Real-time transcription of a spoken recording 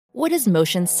What does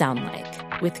motion sound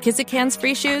like? With Kizik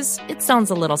hands-free shoes, it sounds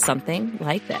a little something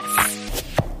like this.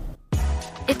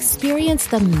 Experience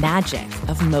the magic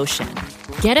of motion.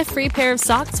 Get a free pair of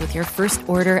socks with your first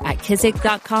order at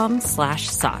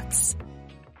kizik.com/socks.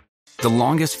 The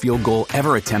longest field goal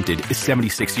ever attempted is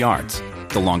 76 yards.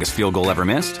 The longest field goal ever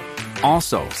missed?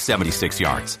 Also 76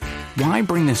 yards. Why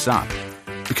bring this up?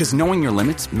 Because knowing your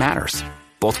limits matters,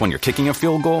 both when you're kicking a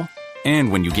field goal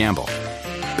and when you gamble.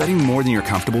 Betting more than you're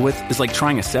comfortable with is like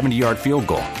trying a 70-yard field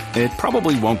goal. It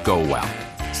probably won't go well.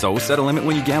 So set a limit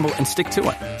when you gamble and stick to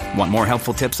it. Want more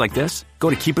helpful tips like this?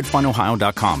 Go to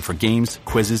keepitfunohio.com for games,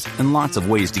 quizzes, and lots of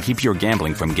ways to keep your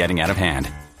gambling from getting out of hand.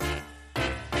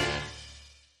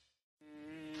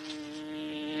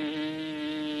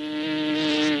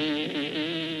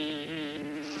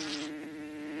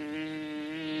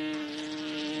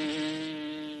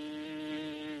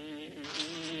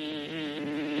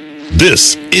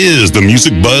 This is the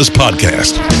Music Buzz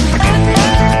Podcast.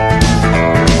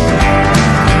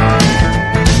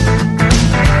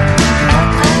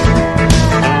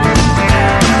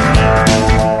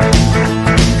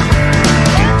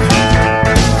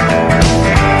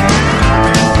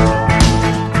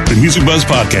 The Music Buzz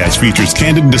Podcast features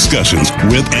candid discussions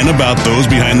with and about those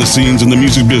behind the scenes in the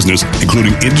music business,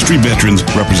 including industry veterans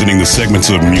representing the segments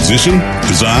of musician,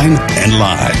 design, and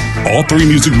live. All three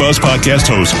Music Buzz Podcast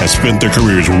hosts have spent their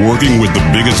careers working with the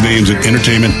biggest names in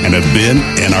entertainment and have been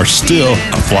and are still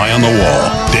a fly on the wall.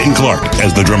 Dane Clark as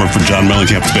the drummer for John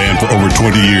Mellencamp's band for over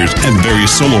 20 years and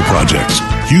various solo projects.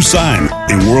 Hugh Syme,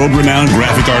 a world-renowned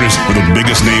graphic artist for the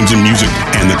biggest names in music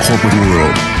and the corporate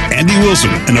world. Andy Wilson,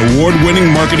 an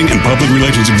award-winning marketing and public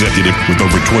relations executive with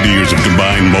over 20 years of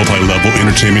combined multi-level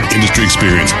entertainment industry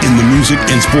experience in the music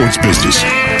and sports business.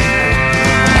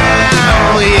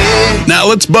 Now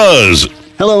let's buzz.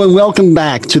 Hello and welcome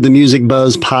back to the Music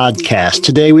Buzz Podcast.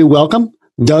 Today we welcome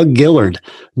Doug Gillard.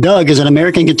 Doug is an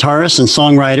American guitarist and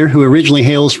songwriter who originally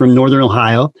hails from Northern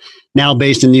Ohio, now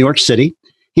based in New York City.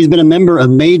 He's been a member of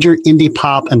major indie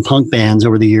pop and punk bands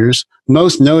over the years,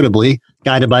 most notably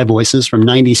Guided by Voices from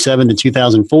 97 to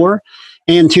 2004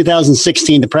 and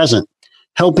 2016 to present,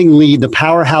 helping lead the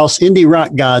powerhouse indie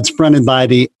rock gods fronted by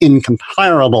the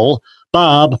incomparable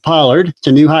Bob Pollard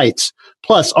to new heights,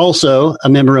 plus also a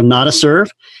member of Nada Serve,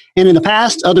 and in the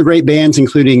past, other great bands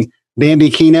including Bambi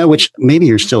Kino, which maybe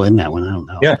you're still in that one, I don't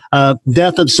know. Yeah.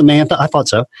 Death of Samantha, I thought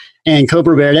so, and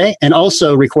Cobra Verde, and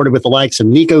also recorded with the likes of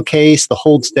Nico Case, The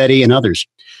Hold Steady, and others.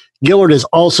 Gillard is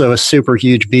also a super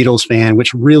huge Beatles fan,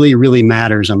 which really, really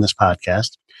matters on this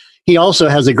podcast. He also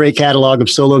has a great catalog of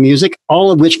solo music,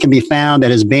 all of which can be found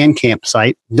at his Bandcamp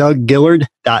site,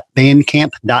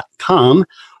 douggillard.bandcamp.com.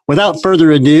 Without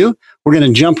further ado, we're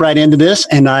going to jump right into this.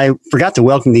 And I forgot to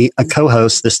welcome a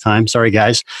co-host this time. Sorry,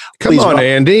 guys. Come on,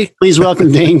 Andy. Please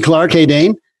welcome Dane Clark. Hey,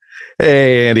 Dane.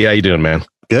 Hey, Andy. How you doing, man?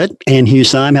 Good. And Hugh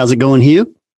Syme. How's it going,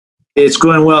 Hugh? It's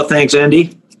going well. Thanks,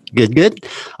 Andy. Good.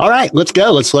 All right, let's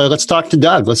go. Let's talk to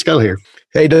Doug. Let's go here.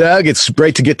 Hey, Doug. It's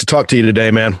great to get to talk to you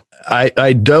today, man.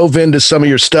 I dove into some of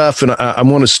your stuff, and I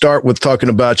want to start with talking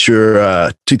about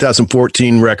your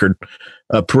 2014 record,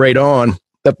 Parade On.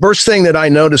 The first thing that I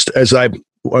noticed as I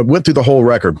went through the whole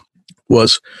record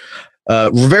was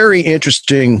very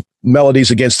interesting melodies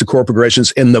against the chord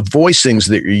progressions and the voicings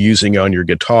that you're using on your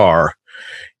guitar,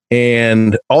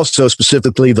 and also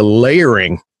specifically the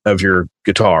layering of your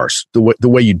guitars, the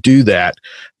way you do that,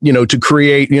 to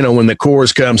create, when the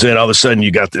chorus comes in, all of a sudden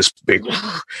you got this big,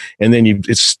 and then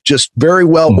it's just very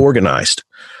well organized.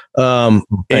 And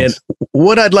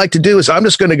what I'd like to do is I'm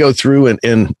just going to go through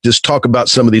and just talk about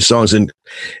some of these songs and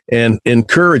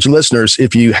encourage listeners.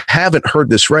 If you haven't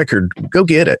heard this record, go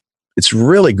get it. It's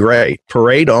really great.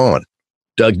 Parade On,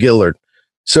 Doug Gillard.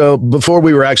 So before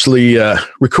we were actually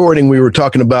recording, we were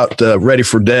talking about Ready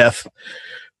for Death,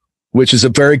 which is a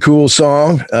very cool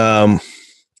song.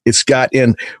 It's got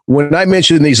in, when I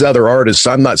mention these other artists,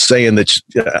 I'm not saying that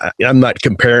I'm not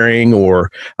comparing, or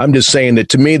I'm just saying that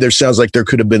to me, there sounds like there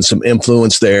could have been some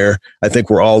influence there. I think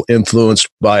we're all influenced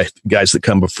by guys that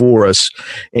come before us.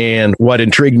 And what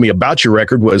intrigued me about your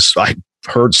record was I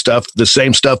heard the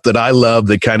same stuff that I love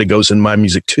that kind of goes in my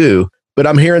music too. But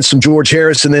I'm hearing some George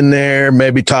Harrison in there,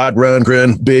 maybe Todd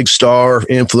Rundgren, Big Star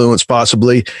influence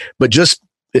possibly, but just,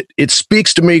 it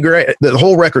speaks to me great. The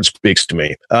whole record speaks to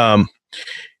me.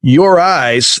 Your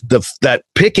Eyes, that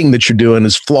picking that you're doing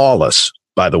is flawless,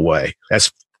 by the way.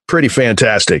 That's pretty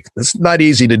fantastic. It's not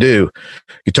easy to do.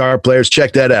 Guitar players,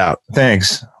 check that out.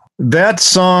 Thanks. That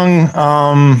song,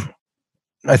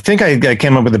 I think I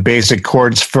came up with the basic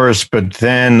chords first, but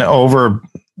then over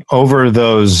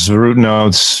those root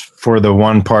notes for the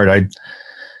one part,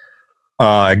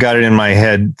 I got it in my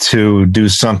head to do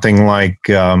something like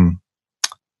Our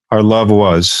Love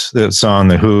Was, that's on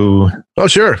The Who. Oh,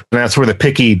 sure. And that's where the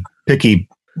picky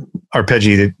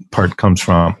arpeggiated part comes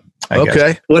from. I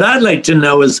guess. What I'd like to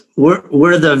know is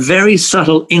where the very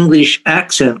subtle English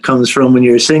accent comes from when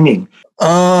you're singing.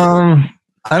 I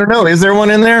don't know. Is there one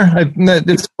in there?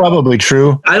 It's probably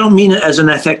true. I don't mean it as an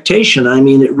affectation. I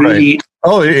mean it really. Right.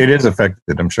 Oh, it is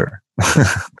affected, I'm sure.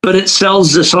 But it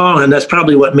sells the song, and that's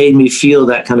probably what made me feel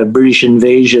that kind of British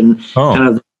invasion, kind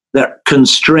of that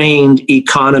constrained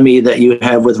economy that you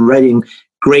have with writing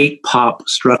great pop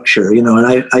structure, you know.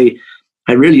 And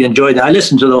I really enjoyed that. I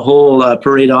listened to the whole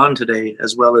Parade On today,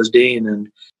 as well as Dane.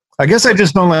 And I guess I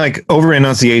just don't like over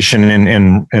enunciation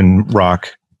in rock.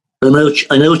 I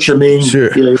know what you mean.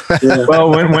 Sure. Yeah.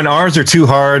 Well, when R's are too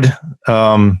hard,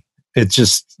 it's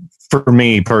just, for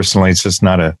me personally, it's just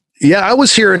not a. Yeah, I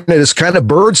was hearing it as kind of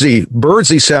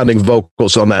birdsy sounding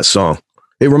vocals on that song.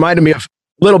 It reminded me of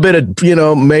a little bit of, you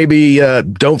know, maybe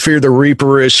Don't Fear the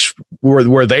Reaper-ish,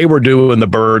 where they were doing the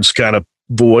Birds kind of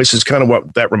voice is kind of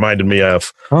what that reminded me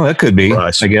of. Oh, that could be, I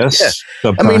guess.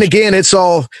 Yeah. I mean, again, it's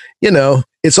all, you know,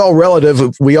 it's all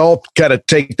relative. We all kind of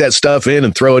take that stuff in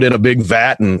and throw it in a big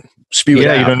vat and spew it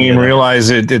out. Yeah, you don't even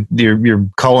realize it. You're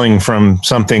culling from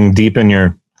something deep in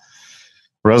your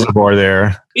reservoir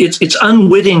there. It's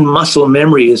unwitting muscle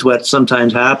memory is what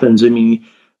sometimes happens. I mean,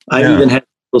 I've even had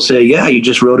people say, yeah, you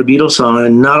just wrote a Beatles song.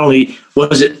 And not only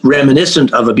was it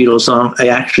reminiscent of a Beatles song, I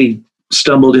actually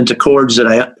stumbled into chords that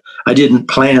I didn't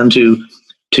plan to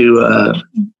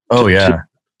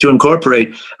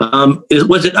incorporate.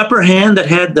 Was it Upper Hand that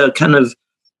had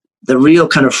the real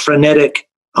kind of frenetic?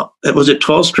 Was it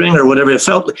 12 string or whatever? It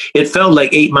felt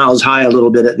like 8 Miles High a little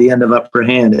bit at the end of Upper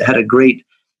Hand. It had a great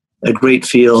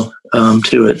feel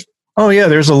to it. Oh yeah,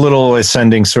 there's a little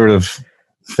ascending sort of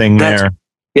thing there.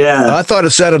 Yeah, I thought it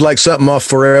sounded like something off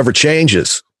Forever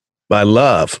Changes by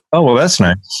Love. Oh well, that's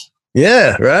nice.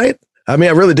 Yeah, right. I mean,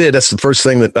 I really did. That's the first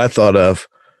thing that I thought of.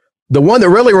 The one that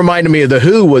really reminded me of The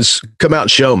Who was Come Out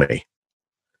and Show Me.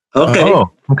 Okay. Oh,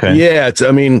 okay. Yeah,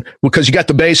 I mean, because you got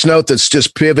the bass note that's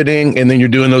just pivoting, and then you're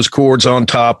doing those chords on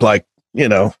top, like, you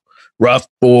know, Rough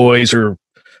Boys or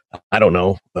I don't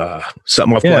know,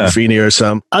 something off Glen Feeney or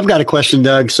something. I've got a question,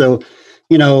 Doug. So,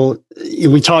 you know,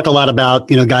 we talk a lot about,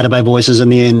 you know, Guided by Voices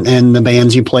and the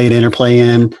bands you played in or play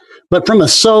in. But from a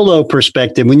solo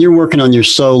perspective, when you're working on your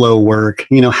solo work,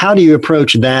 you know, how do you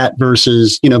approach that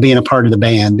versus, you know, being a part of the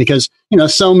band? Because, you know,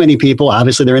 so many people,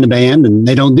 obviously they're in a band and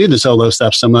they don't do the solo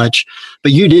stuff so much,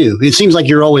 but you do. It seems like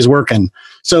you're always working.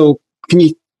 So can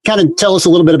you kind of tell us a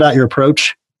little bit about your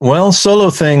approach? Well,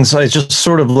 solo things, I just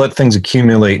sort of let things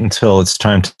accumulate until it's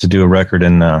time to do a record.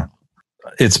 And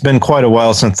it's been quite a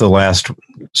while since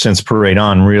Parade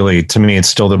On, really. To me, it's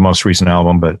still the most recent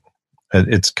album, but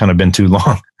it's kind of been too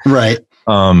long. Right.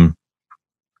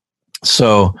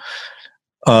 So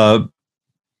I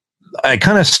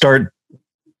kind of start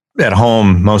at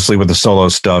home mostly with the solo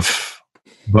stuff,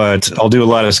 but I'll do a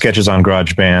lot of sketches on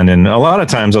GarageBand, and a lot of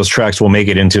times those tracks will make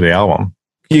it into the album.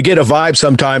 You get a vibe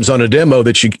sometimes on a demo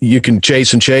that you can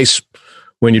chase and chase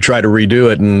when you try to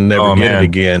redo it and never get it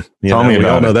again. Tell me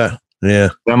about it. That. Yeah.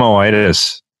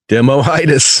 Demoitis.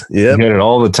 Yeah. You get it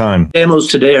all the time. Demos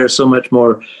today are so much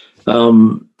more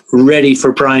ready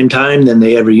for prime time than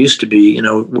they ever used to be. You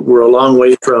know, we're a long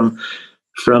way from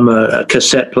a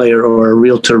cassette player or a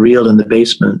reel-to-reel in the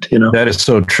basement, you know. That is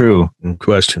so true. No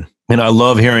question. And I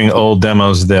love hearing old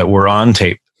demos that were on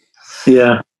tape.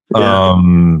 Yeah.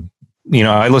 You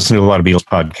know, I listen to a lot of Beatles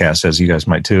podcasts, as you guys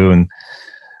might too, and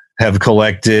have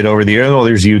collected over the years. Oh,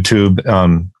 there's YouTube.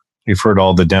 You've heard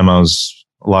all the demos,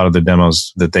 a lot of the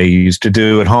demos that they used to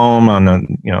do at home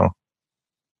on you know,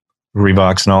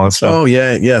 Revox and all that stuff. Oh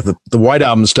yeah. The White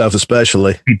Album stuff,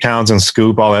 especially Pete Townsend,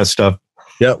 Scoop, all that stuff.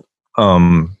 Yep.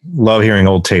 Love hearing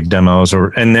old tape demos,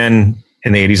 and then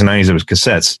in the 80s and 90s it was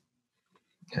cassettes,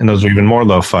 and those are even more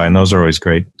lo-fi, and those are always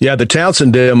great. Yeah, the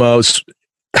Townsend demos.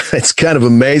 It's kind of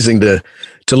amazing to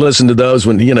listen to those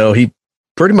when, you know, he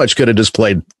pretty much could have just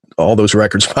played all those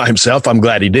records by himself. I'm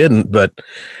glad he didn't, but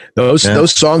those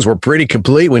songs were pretty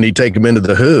complete when you take them into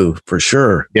the Who, for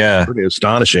sure. Yeah. Pretty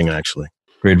astonishing, actually.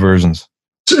 Great versions.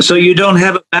 So you don't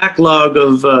have a backlog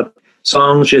of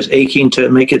songs just aching to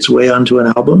make its way onto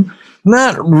an album?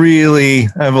 Not really.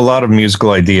 I have a lot of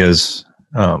musical ideas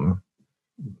in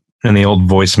the old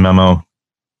voice memo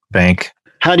bank.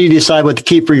 How do you decide what to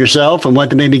keep for yourself and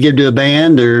what to maybe give to a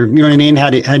band, or, you know what I mean?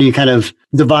 How do you kind of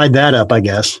divide that up, I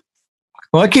guess?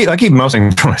 Well, I keep most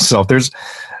things for myself. There's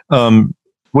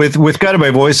with Guided by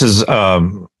Voices,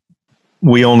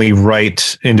 we only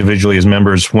write individually as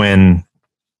members when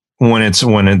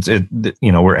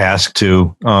when we're asked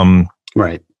to.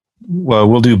 Right. Well,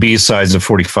 we'll do B-sides of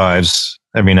 45s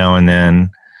every now and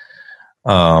then.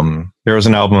 There was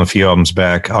a few albums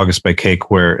back, August by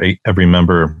Cake, where every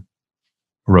member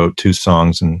wrote 2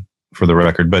 songs and for the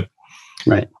record. But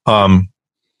right.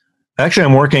 Actually,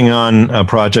 I'm working on a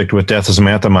project with Death of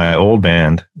Samantha, my old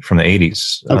band from the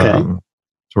 80s. Okay.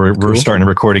 So we're starting to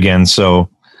record again. So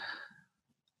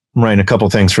I'm writing a couple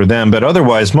things for them, but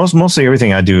otherwise, mostly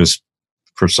everything I do is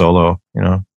for solo,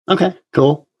 Okay,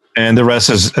 cool. And the rest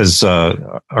is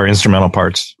our instrumental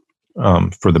parts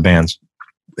for the bands.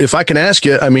 If I can ask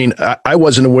you, I mean, I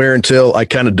wasn't aware until I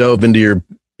kind of dove into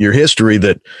your history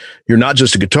that you're not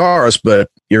just a guitarist, but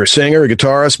you're a singer, a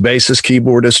guitarist, bassist,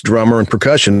 keyboardist, drummer, and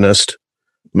percussionist.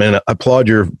 Man, I applaud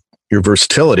your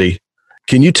versatility.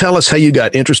 Can you tell us how you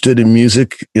got interested in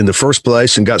music in the first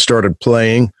place and got started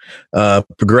playing,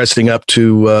 progressing up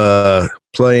to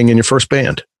playing in your first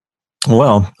band?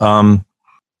 Well, I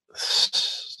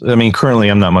mean, currently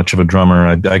I'm not much of a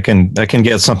drummer. I can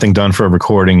get something done for a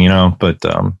recording, but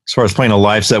as far as playing a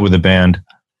live set with a band,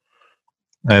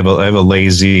 I have a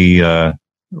lazy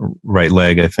right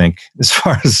leg, I think, as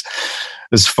far as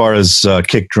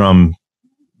kick drum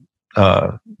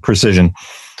precision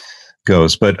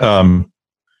goes. But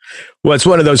well, it's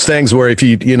one of those things where if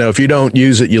you don't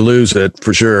use it, you lose it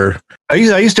for sure. I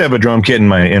used to have a drum kit in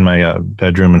my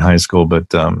bedroom in high school,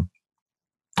 but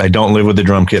I don't live with the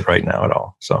drum kit right now at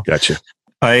all. So gotcha.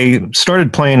 I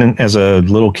started playing as a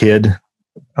little kid,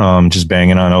 just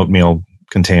banging on oatmeal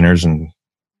containers and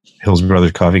Hills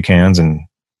Brothers coffee cans, and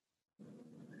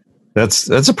that's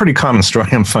a pretty common story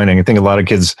I'm finding. I think a lot of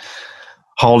kids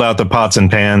hauled out the pots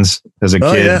and pans as a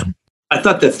kid. Yeah. I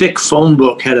thought the thick phone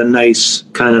book had a nice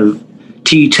kind of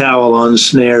tea towel on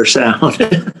snare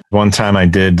sound. One time I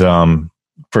did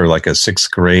for like a 6th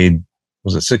grade,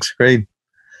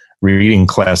 reading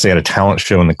class. They had a talent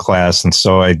show in the class, and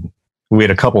so we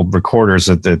had a couple recorders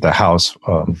at the house,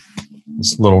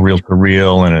 this little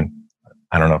reel-to-reel, and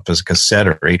I don't know if it was a cassette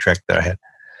or 8-track that I had.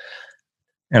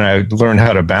 And I learned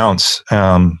how to bounce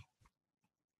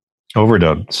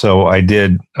overdub. So I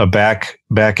did a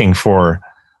backing for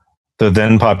the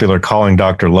then popular Calling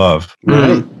Dr. Love.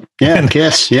 Right. Yeah, and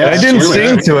Kiss. Yeah. I didn't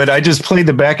sing to it. I just played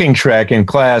the backing track in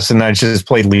class, and I just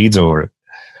played leads over it,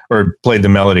 or played the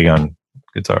melody on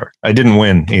guitar. I didn't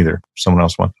win either. Someone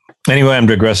else won. Anyway, I'm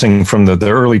digressing from the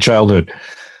early childhood.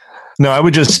 No, I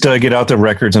would just get out the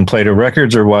records and play the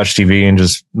records or watch TV and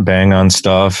just bang on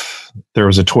stuff. There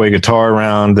was a toy guitar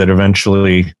around that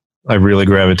eventually I really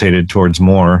gravitated towards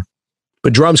more.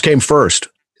 But drums came first.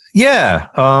 Yeah.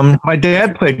 My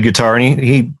dad played guitar, and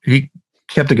he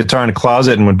kept the guitar in a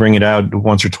closet and would bring it out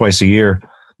once or twice a year.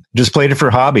 Just played it for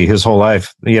hobby his whole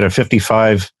life. He had a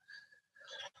 55.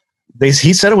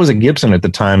 He said it was a Gibson at the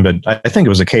time, but I think it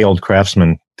was a K Old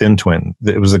Craftsman Thin Twin.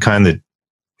 It was the kind that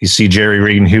you see Jerry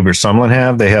Reed and Hubert Sumlin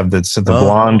have. They have the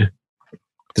blonde,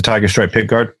 the tiger stripe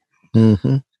pickguard.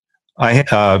 Mm-hmm.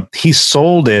 He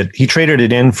sold it. He traded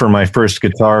it in for my first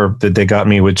guitar that they got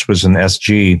me, which was an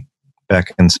SG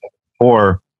back in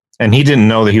 '74. And he didn't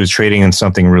know that he was trading in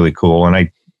something really cool. And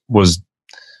I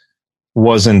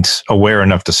wasn't aware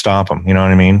enough to stop him. You know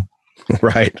what I mean?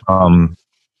 Right.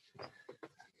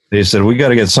 They said, we got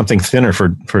to get something thinner for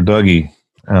Dougie.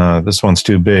 This one's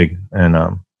too big.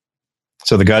 And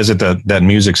so the guys at that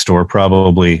music store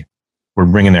probably were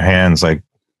wringing their hands like.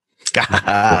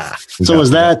 So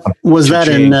was that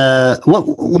in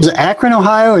what was it, Akron,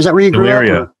 Ohio? Is that where you grew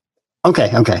Elyria. up?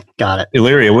 Okay, got it.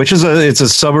 Elyria, which is it's a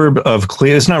suburb of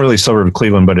Cleveland. It's not really a suburb of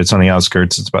Cleveland, but it's on the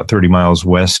outskirts. It's about 30 miles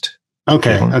west.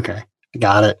 Okay,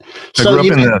 got it. I grew up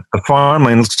in the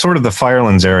farmland, sort of the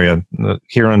Firelands area,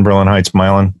 here in Berlin Heights,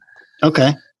 Milan.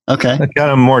 Okay. I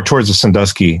got more towards the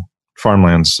Sandusky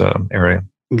farmlands area.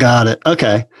 Got it.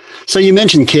 Okay. So you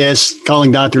mentioned Kiss,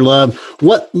 Calling Dr. Love.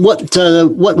 What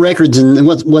records and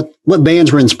what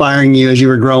bands were inspiring you as you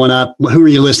were growing up? Who were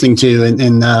you listening to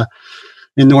in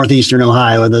northeastern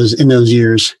Ohio in those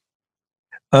years?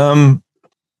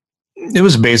 It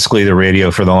was basically the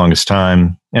radio for the longest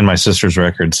time, and my sister's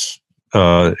records.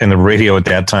 And the radio at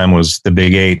that time was the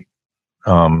Big 8,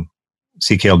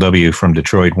 CKLW from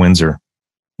Detroit, Windsor.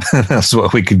 That's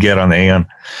what we could get on the AM.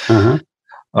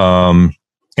 Uh-huh.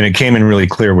 And it came in really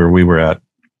clear where we were at.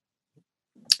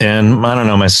 And I don't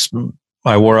know,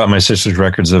 I wore out my sister's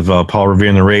records of Paul Revere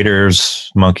and the Raiders,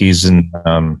 Monkees, and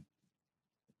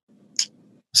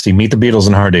Meet the Beatles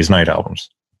and Hard Day's Night albums,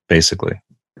 basically.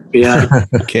 Yeah.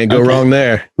 Can't go wrong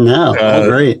there. No,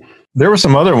 great. There were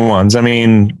some other ones. I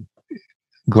mean,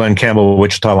 Glenn Campbell,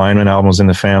 Wichita Lineman album was in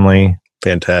the family.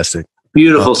 Fantastic.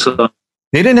 Beautiful song.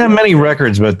 They didn't have many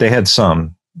records, but they had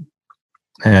some.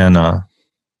 And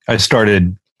I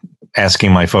started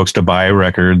asking my folks to buy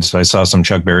records. I saw some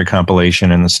Chuck Berry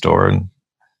compilation in the store, and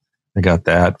they got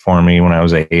that for me when I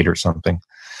was 8 or something.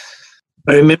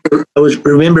 I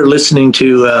remember listening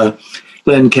to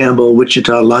Glenn Campbell,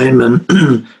 Wichita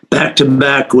Lineman, back to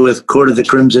back with Court of the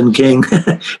Crimson King.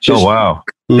 Oh wow!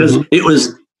 Because it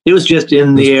was just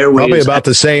in the airwaves. Probably about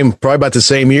the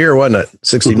same year, wasn't it?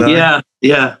 69.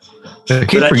 Yeah. I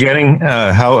keep forgetting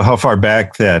how far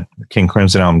back that King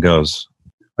Crimson album goes.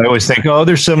 I always think,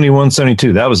 there's 71,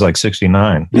 72. That was like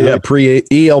 69. Yeah,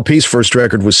 pre-ELP's first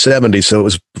record was 70, so it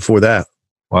was before that.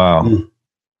 Wow.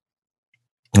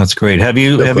 That's great. Have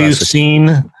you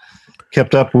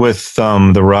kept up with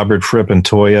the Robert Fripp and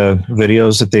Toya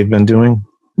videos that they've been doing?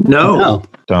 No.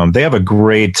 They have a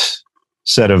great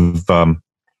set of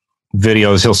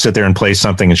videos. He'll sit there and play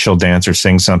something, and she'll dance or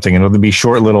sing something, and it'll be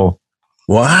short little.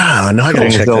 Wow, no, I gotta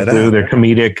check that out. They're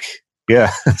comedic.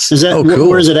 Yeah. Is that cool.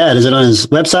 Where is it at? Is it on his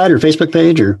website or Facebook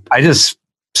page? Or I just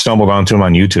stumbled onto him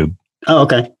on YouTube. Oh,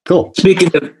 okay, cool.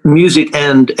 Speaking of music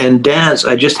and dance,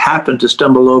 I just happened to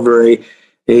stumble over a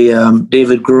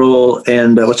David Grohl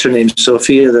and what's her name,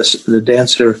 Sophia, the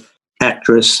dancer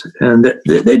actress, and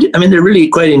they're really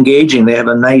quite engaging. They have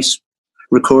a nice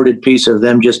recorded piece of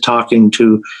them just talking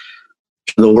to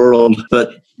the world.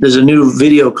 But there's a new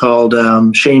video called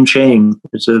 "Shame Shame."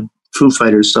 It's a Foo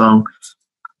Fighters song,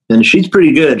 and she's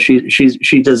pretty good.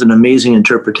 She does an amazing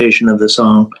interpretation of the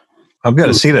song. I've got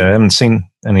to see that. I haven't seen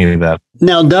any of that.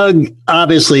 Now, Doug,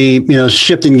 obviously,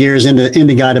 shifting gears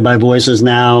into Guided by Voices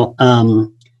now.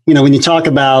 When you talk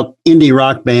about indie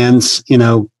rock bands,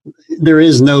 there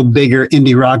is no bigger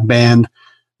indie rock band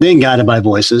than Guided by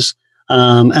Voices.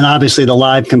 And obviously the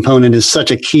live component is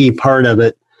such a key part of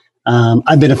it.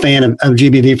 I've been a fan of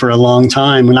GBV for a long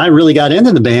time. When I really got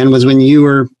into the band was when you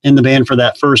were in the band for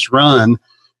that first run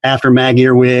after Mag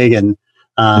Earwig and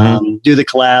Do the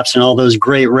Collapse and all those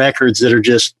great records that are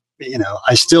just,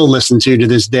 I still listen to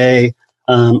this day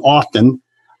often.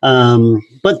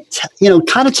 But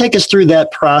kind of take us through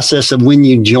that process of when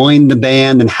you joined the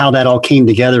band and how that all came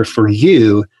together for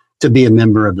you to be a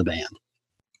member of the band.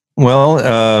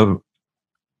 Well,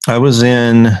 I was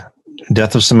in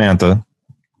Death of Samantha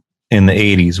in the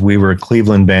 80s. We were a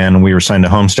Cleveland band, and we were signed to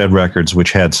Homestead Records,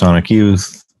 which had Sonic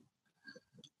Youth.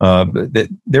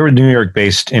 They were a New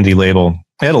York-based indie label.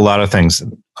 They had a lot of things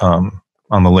on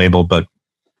the label, but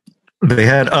they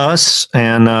had us,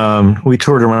 and we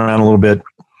toured around a little bit.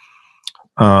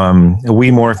 We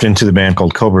morphed into the band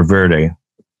called Cobra Verde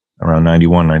around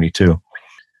 91, 92.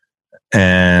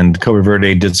 And Cobra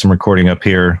Verde did some recording up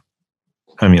here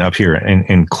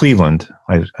in Cleveland,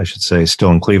 I should say,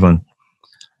 still in Cleveland.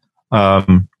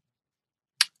 And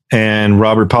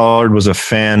Robert Pollard was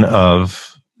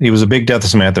he was a big Death of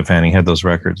Samantha fan. He had those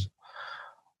records.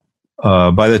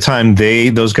 By the time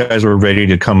those guys were ready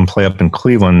to come play up in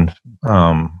Cleveland,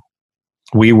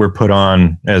 we were put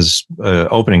on as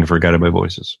opening for Guided by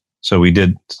Voices. So we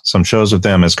did some shows with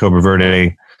them as Cobra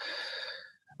Verde.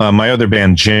 My other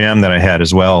band, Jam, that I had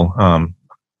as well,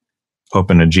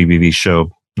 opened a GBV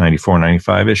show 94,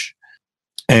 95-ish.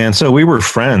 And so we were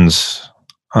friends.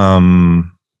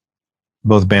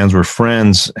 Both bands were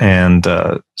friends. And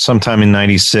sometime in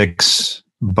 96,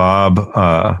 Bob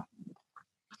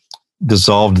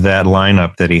dissolved that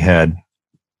lineup that he had.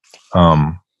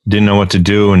 Didn't know what to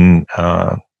do, and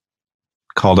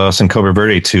called us and Cobra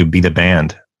Verde to be the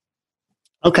band.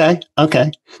 Okay.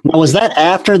 Now, was that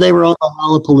after they were on the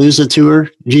Lollapalooza tour,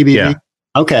 GBV? Yeah.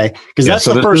 Okay, because that's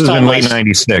the first time. In late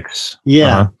 '96.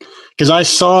 Yeah, because I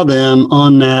saw them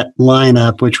on that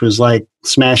lineup, which was like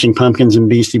Smashing Pumpkins and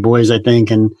Beastie Boys, I think,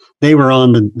 and they were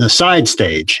on the side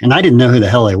stage, and I didn't know who the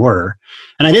hell they were,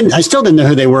 and I still didn't know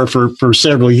who they were for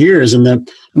several years.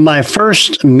 And my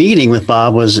first meeting with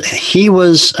Bob was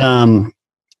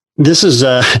this is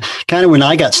kind of when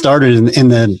I got started in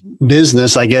the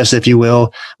business, I guess, if you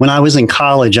will. When I was in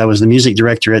college, I was the music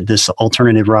director at this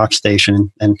alternative rock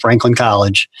station in Franklin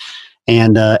College,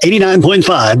 and 89.5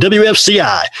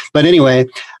 WFCI. But anyway,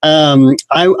 I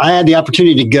had the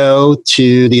opportunity to go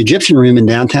to the Egyptian Room in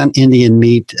downtown Indy and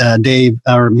meet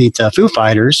Foo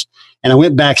Fighters, and I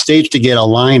went backstage to get a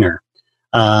liner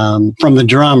from the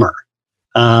drummer.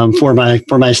 For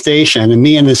my station, and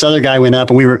me and this other guy went up,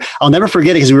 and I'll never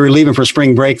forget it because we were leaving for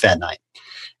spring break that night.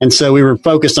 And so we were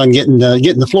focused on getting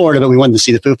to Florida, but we wanted to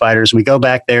see the Foo Fighters. And we go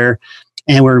back there,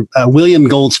 and William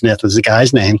Goldsmith was the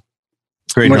guy's name.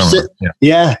 Great drummer.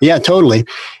 Yeah, totally.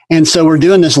 And so we're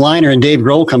doing this liner, and Dave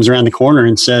Grohl comes around the corner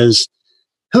and says,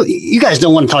 you guys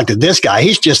don't want to talk to this guy.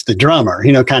 He's just the drummer,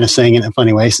 kind of saying it in a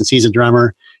funny way since he's a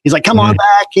drummer. He's like, come on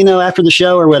back, after the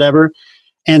show or whatever.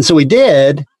 And so we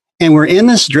did. And we're in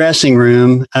this dressing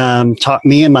room,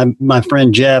 me and my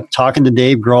friend Jeff talking to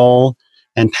Dave Grohl,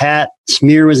 and Pat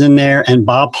Smear was in there, and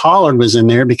Bob Pollard was in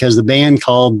there because the band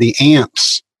called the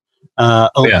Amps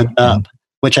opened up,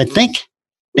 which I think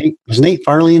was Nate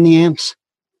Farley in the Amps.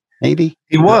 Maybe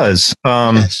he was.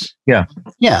 Yes. Yeah.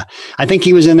 I think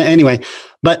he was in there anyway.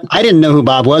 But I didn't know who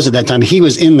Bob was at that time. He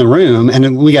was in the room,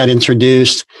 and we got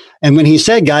introduced. And when he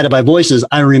said "Guided by Voices,"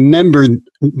 I remembered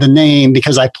the name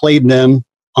because I played them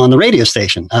on the radio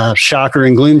station. Shocker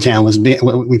in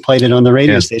Gloomtown we played it on the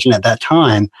radio station at that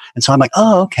time. And so I'm like,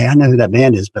 oh, okay, I know who that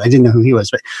band is, but I didn't know who he was.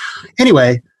 But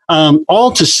anyway,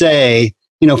 all to say,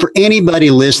 for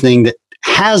anybody listening that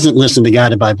hasn't listened to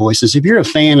Guided by Voices, if you're a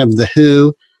fan of The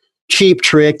Who, Cheap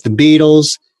Trick, The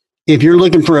Beatles, if you're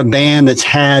looking for a band that's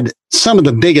had some of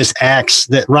the biggest acts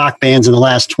that rock bands in the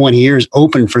last 20 years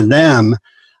open for them,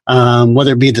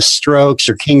 whether it be The Strokes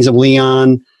or Kings of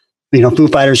Leon, Foo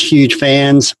Fighters, huge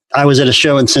fans. I was at a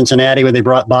show in Cincinnati where they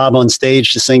brought Bob on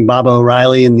stage to sing Bob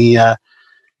O'Reilly in the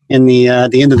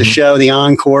end of the show, the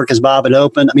encore, because Bob had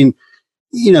opened. I mean,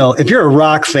 if you're a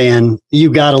rock fan,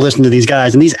 you got to listen to these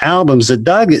guys. And these albums that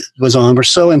Doug was on were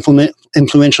so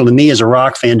influential to me as a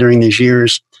rock fan during these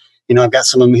years. I've got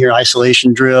some of them here: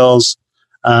 Isolation Drills.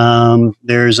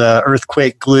 There's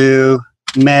Earthquake Glue,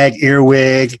 Mag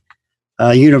Earwig,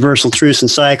 Universal Truths and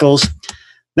Cycles.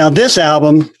 Now, this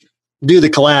album, Do the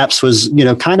Collapse, was,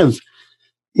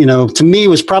 to me,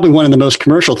 was probably one of the most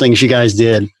commercial things you guys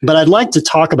did. But I'd like to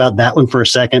talk about that one for a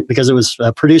second because it was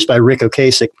produced by Rick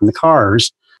Ocasek from the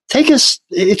Cars. Take us,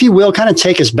 if you will,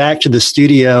 take us back to the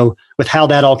studio with how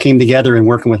that all came together and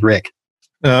working with Rick.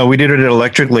 We did it at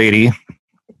Electric Lady.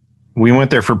 We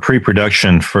went there for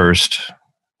pre-production first.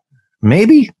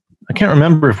 Maybe. I can't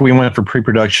remember if we went for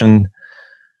pre-production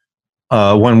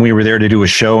when we were there to do a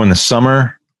show in the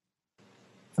summer.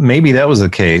 Maybe that was the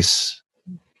case.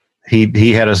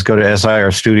 He had us go to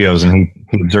SIR Studios, and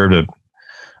he observed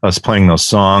us playing those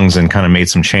songs and kind of made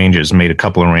some changes, made a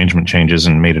couple arrangement changes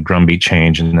and made a drum beat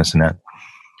change and this and that.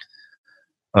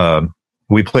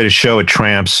 We played a show at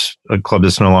Tramps, a club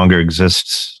that's no longer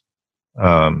exists,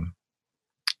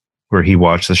 where he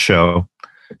watched the show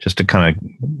just to kind of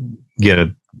get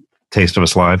a taste of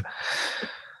us live.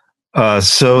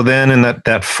 So then in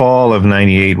that fall of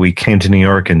 '98, we came to New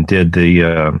York and did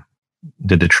the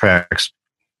tracks.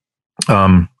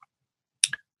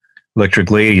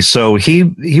 Electric Lady. So he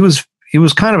was he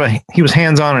was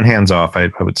hands on and hands off. I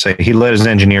would say he let his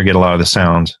engineer get a lot of the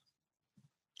sounds.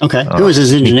 Okay, who was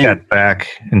his engineer? Cat Back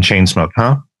and Chainsmoke,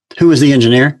 huh? Who was the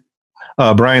engineer?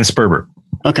 Brian Sperber.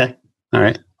 Okay, all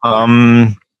right.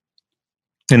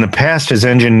 In the past, his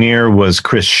engineer was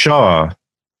Chris Shaw,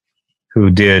 who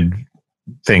did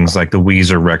things like the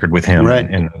Weezer record with him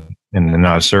in the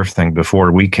Not a Surf thing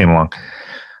before we came along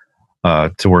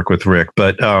to work with Rick.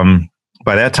 But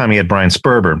by that time, he had Brian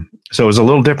Sperber. So it was a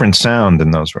little different sound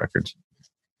than those records.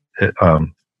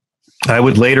 I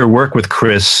would later work with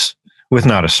Chris with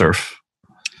Not a Surf.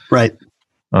 Right.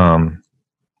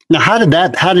 Now, how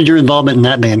did your involvement in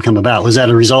that band come about? Was that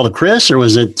a result of Chris, or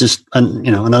was it just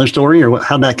another story, or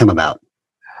how'd that come about?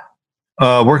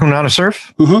 Working with Not a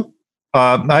Surf? Mm-hmm.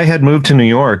 I had moved to New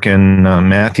York, and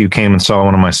Matthew came and saw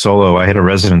one of my solo. I had a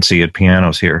residency at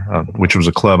Pianos here, which was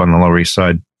a club on the Lower East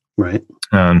Side. Right.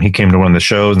 He came to one of the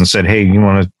shows and said, "Hey, you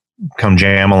want to come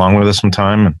jam along with us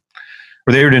sometime?"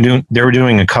 Or they were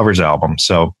doing a covers album,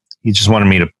 so he just wanted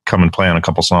me to come and play on a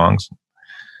couple songs.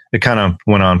 It kind of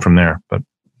went on from there, but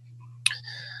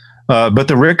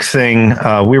the Rick thing,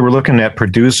 we were looking at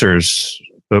producers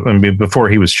before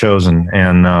he was chosen,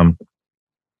 and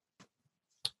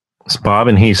Bob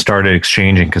and he started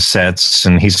exchanging cassettes,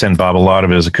 and he sent Bob a lot of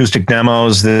his acoustic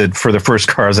demos for the first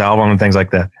Cars album and things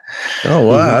like that. Oh,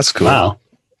 wow. That's cool. Wow.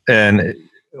 And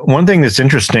one thing that's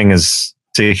interesting is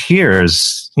to hear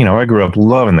is, I grew up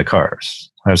loving the Cars.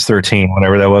 I was 13,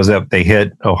 whatever that was, that they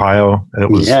hit Ohio. It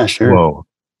was, yeah, sure. Whoa.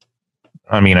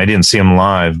 I mean, I didn't see them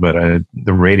live, but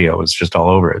the radio was just all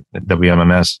over it at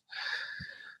WMMS.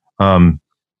 And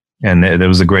it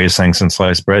was the greatest thing since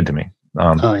sliced bread to me.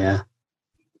 Oh, yeah.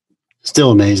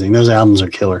 Still amazing. Those albums are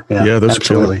killer. Yeah, those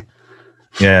absolutely. Are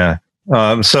killer.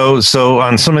 Yeah. So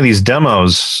on some of these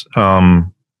demos,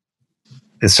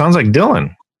 it sounds like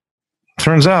Dylan.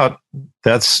 Turns out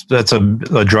that's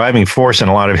a driving force in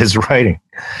a lot of his writing.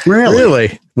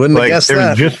 Really? Wouldn't have guessed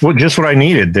that. Just what I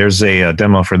needed. There's a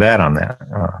demo for that on that.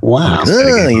 Wow.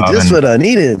 Just what I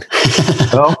needed.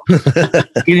 Well,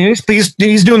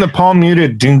 he's doing the palm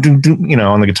muted,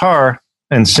 on the guitar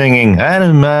and singing, "I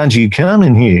don't mind you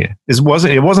coming here." It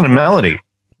wasn't a melody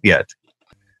yet.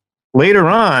 later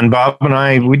on, Bob and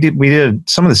I, we did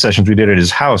some of the sessions we did at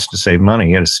his house to save money.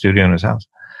 He had a studio in his house.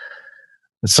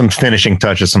 Some finishing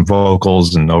touches, some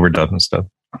vocals and overdub and stuff.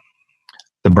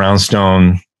 The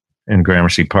Brownstone in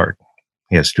Gramercy Park.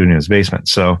 He had a studio in his basement.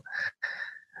 So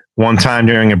one time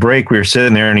during a break, we were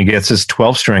sitting there and he gets his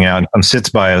 12-string out and sits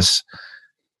by us,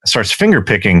 starts finger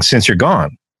picking Since You're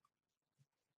Gone.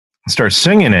 Starts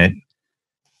singing it.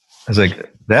 I was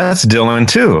like, that's Dylan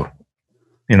too,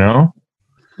 you know?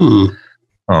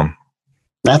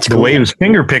 That's the cool. way he was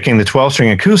finger picking the 12-string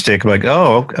acoustic. Like,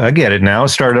 oh, I get it now. It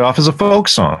started off as a folk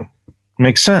song.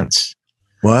 Makes sense.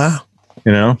 Wow.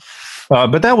 You know,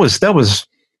 but that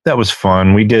was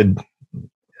fun. We did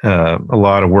a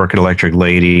lot of work at Electric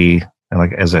Lady, and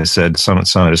like as I said, some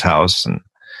at his house, and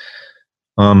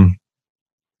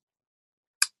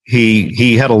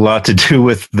he had a lot to do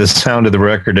with the sound of the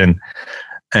record,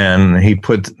 and he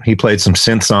played some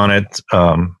synths on it,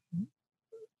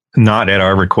 not at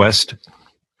our request.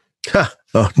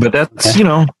 But that's, you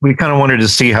know, we kind of wanted to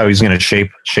see how he's going to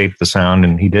shape the sound,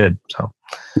 and he did. So,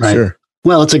 right. Sure.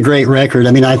 Well, it's a great record.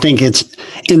 I mean, I think it's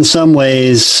in some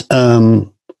ways,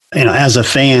 you know, as a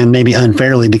fan, maybe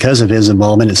unfairly because of his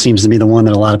involvement, it seems to be the one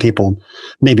that a lot of people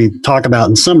maybe talk about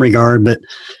in some regard. But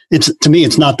to me,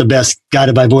 it's not the best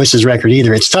Guided by Voices record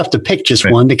either. It's tough to pick just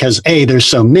one because there's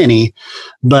so many.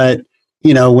 But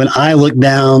you know, when I look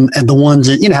down at the ones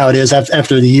that, you know how it is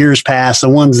after the years pass, the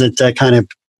ones that kind of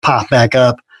pop back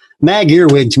up, Mag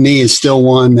Earwig to me is still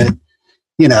one that,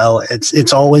 you know,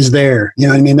 it's always there. You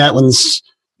know what I mean? That one's,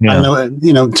 I don't know,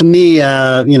 you know, to me,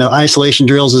 you know, Isolation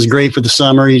Drills is great for the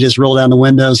summer. You just roll down the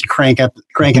windows, crank it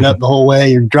up the whole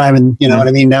way. You're driving, you know what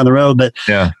I mean, down the road. But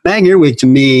Mag Earwig to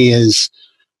me is,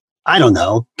 I don't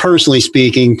know, personally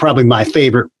speaking, probably my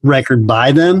favorite record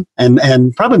by them,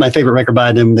 and probably my favorite record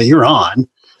by them that you're on.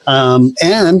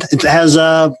 And it has,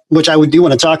 which I do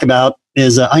want to talk about,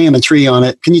 is I Am a Tree on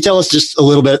it. Can you tell us just a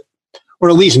little bit, or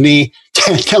at least me,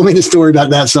 tell me the story about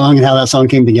that song and how that song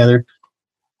came together?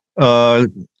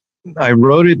 I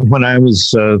wrote it when I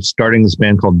was starting this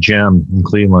band called Gem in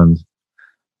Cleveland.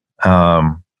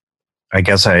 I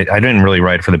guess I didn't really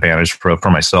write for the band. I just wrote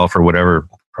for myself or whatever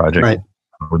project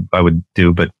I would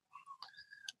do. But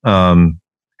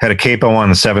had a capo on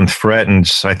the 7th fret, and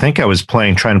I think I was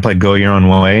trying to play Go Your Own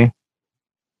Way.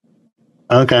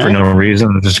 Okay. For no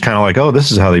reason. Just kind of like, oh,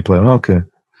 this is how they play. Okay.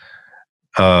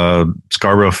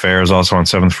 Scarborough Fair is also on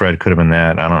 7th fret. Could have been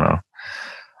that. I don't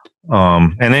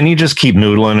know. And then you just keep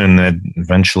noodling, and then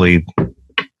eventually,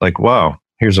 like, wow,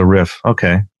 here's a riff.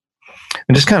 Okay.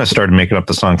 And just kind of started making up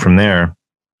the song from there.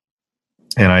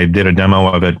 And I did a demo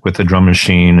of it with a drum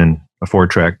machine and a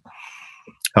 4-track.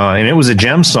 And it was a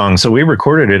Gem song, so we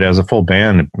recorded it as a full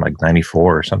band in like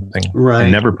 94 or something. Right.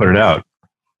 And never put it out.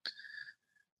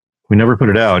 We never put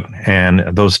it out.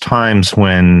 And those times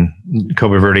when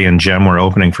Coba Verde and Gem were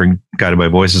opening for Guided by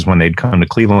Voices, when they'd come to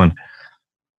Cleveland,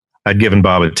 I'd given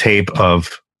Bob a tape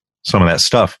of some of that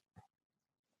stuff,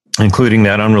 including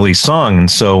that unreleased song. And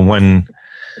so when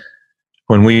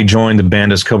we joined the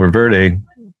band as Coba Verde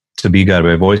to be Guided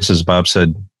by Voices, Bob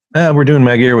said, we're doing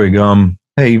Mag Earwig.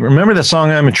 Hey, remember that song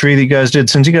I'm a Tree that you guys did?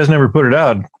 Since you guys never put it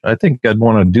out, I think I'd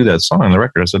want to do that song on the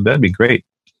record. I said, that'd be great.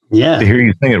 Yeah. To hear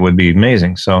you sing it would be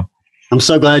amazing. So I'm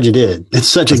so glad you did. It's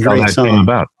such a great song.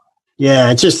 About.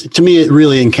 Yeah, it's just, to me, it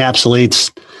really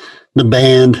encapsulates the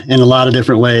band in a lot of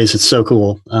different ways. It's so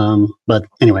cool. But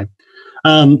anyway,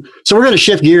 so we're going to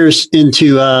shift gears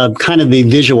into kind of the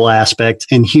visual aspect,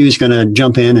 and Hugh's going to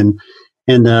jump in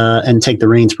and take the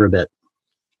reins for a bit.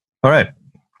 All right.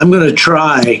 I'm going to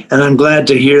try, and I'm glad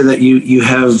to hear that you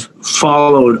have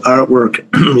followed artwork.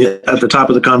 At the top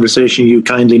of the conversation, you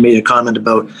kindly made a comment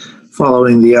about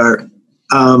following the art.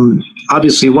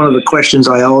 Obviously, one of the questions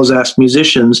I always ask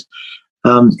musicians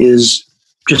is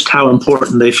just how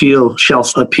important they feel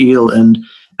shelf appeal and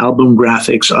album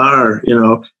graphics are. You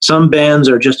know, some bands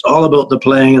are just all about the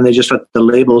playing, and they just let the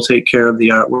label take care of the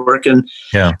artwork. And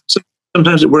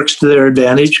sometimes it works to their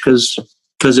advantage because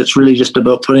it's really just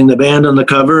about putting the band on the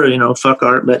cover, you know, fuck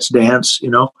art, let's dance, you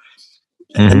know.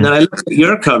 Mm-hmm. And then I look at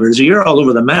your covers. You're all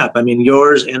over the map. I mean,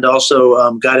 yours and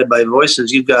also Guided by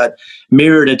Voices. You've got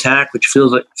Mirrored Attack, which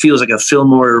feels like a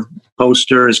Fillmore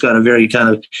poster. It's got a very kind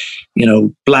of, you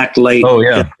know, black light. Oh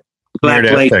yeah, black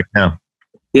Mirrored light. Attack,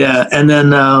 yeah, and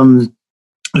then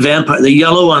Vampire, the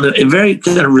yellow on the very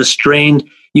kind of restrained.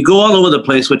 You go all over the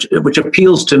place, which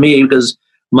appeals to me because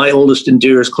my oldest and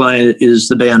dearest client is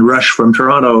the band Rush from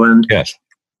Toronto, and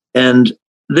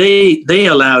they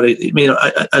allowed it. I mean,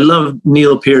 I love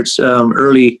Neil Peart's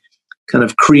early kind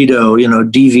of credo, you know,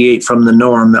 deviate from the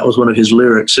norm. That was one of his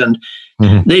lyrics, and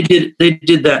they did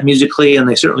that musically, and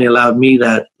they certainly allowed me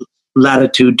that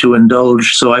latitude to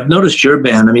indulge. So I've noticed your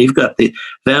band. I mean, you've got the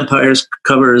Vampires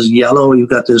cover is yellow. You've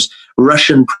got this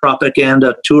Russian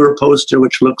propaganda tour poster,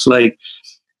 which looks like,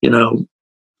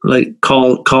 like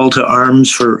call to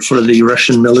arms for the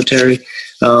Russian military.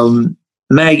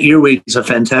 Mag Earwig is a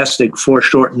fantastic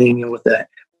foreshortening with the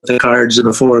cards in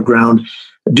the foreground.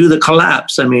 Do the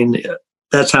Collapse. I mean,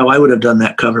 that's how I would have done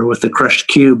that cover with the crushed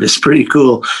cube. It's pretty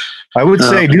cool. I would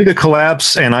say Do the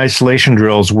Collapse and Isolation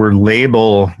Drills were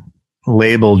label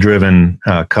driven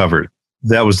covered.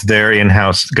 That was their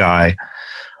in-house guy.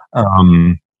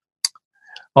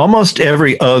 Almost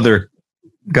every other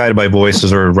Guided by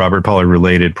Voices or Robert Pollard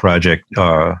related project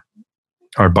are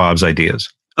Bob's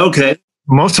ideas. Okay.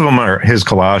 Most of them are his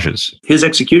collages. His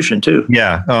execution too.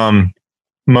 Yeah.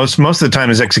 Most of the time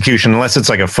is execution, unless it's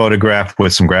like a photograph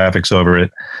with some graphics over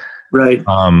it. Right.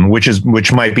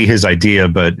 Which might be his idea,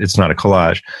 but it's not a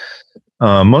collage.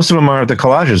 Most of them are the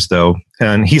collages though.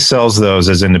 And he sells those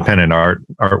as independent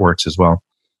artworks as well.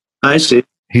 I see.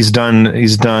 He's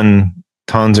done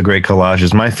tons of great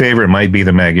collages. My favorite might be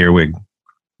the Mag Earwig.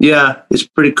 Yeah, it's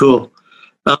pretty cool.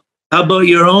 How about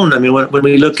your own? I mean, when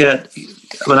I look at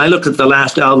the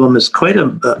last album, it's quite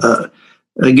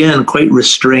again quite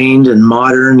restrained and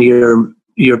modern.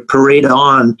 Your Parade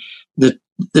On, the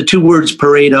two words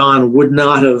Parade On would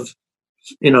not have,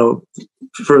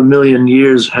 for a million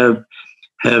years have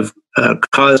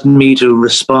caused me to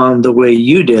respond the way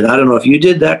you did. I don't know if you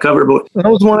did that cover, but that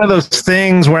was one of those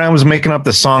things where I was making up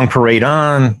the song Parade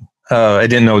On. I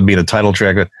didn't know it would be the title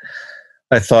track, but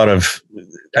I thought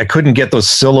I couldn't get those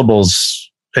syllables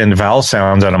and vowel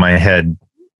sounds out of my head.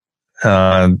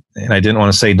 And I didn't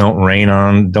want to say don't rain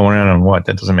on what?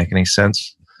 That doesn't make any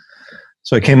sense.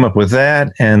 So I came up with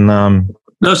that. And no,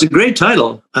 it's a great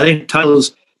title. I think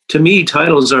titles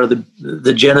are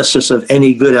the genesis of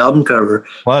any good album cover.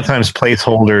 A lot of times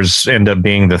placeholders end up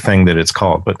being the thing that it's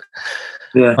called. But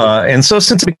yeah. And so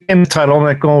since it became the title, I'm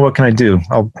like, oh, what can I do?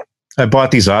 I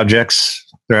bought these objects.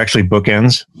 They're actually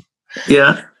bookends.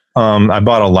 Yeah. I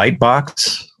bought a light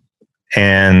box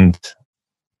and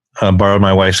borrowed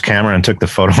my wife's camera and took the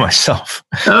photo myself.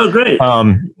 Oh, great.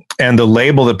 And the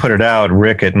label that put it out,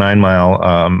 Rick at 9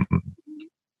 Mile,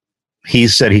 he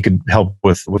said he could help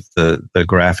with the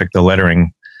graphic, the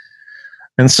lettering.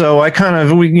 And so I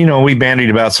we bandied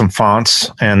about some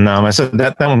fonts, and I said,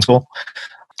 that one's cool.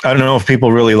 I don't know if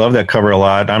people really love that cover a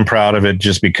lot. I'm proud of it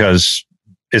just because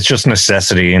it's just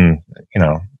necessity. And,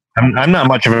 I'm not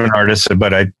much of an artist,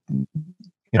 but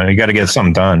you got to get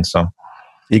something done. So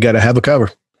you got to have a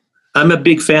cover. I'm a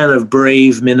big fan of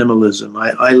brave minimalism.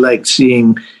 I like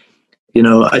seeing,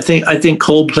 I think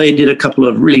Coldplay did a couple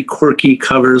of really quirky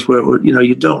covers where,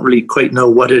 you don't really quite know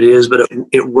what it is, but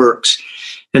it works.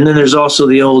 And then there's also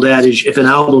the old adage, if an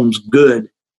album's good,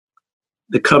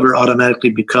 the cover automatically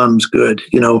becomes good.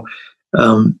 There's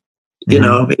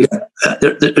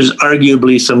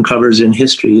arguably some covers in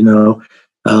history,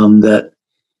 that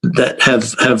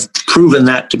have proven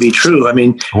that to be true. I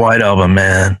mean, White Album,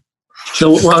 man.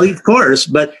 So, well, of course,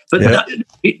 but yeah.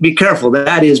 Be careful.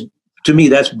 That is, to me,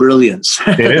 that's brilliance.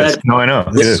 It is. No, I know.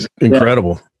 It is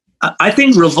incredible. I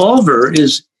think Revolver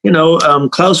is,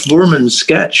 Klaus Voormann's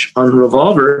sketch on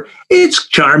Revolver. It's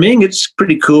charming. It's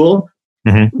pretty cool.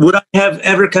 Mm-hmm. Would I have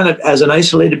ever kind of, as an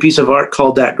isolated piece of art,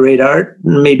 called that great art?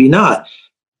 Maybe not.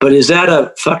 But is that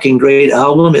a fucking great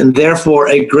album and therefore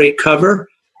a great cover?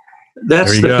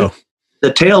 That's the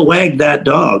tail wagged that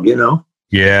dog,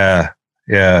 Yeah.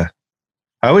 Yeah.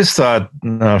 I always thought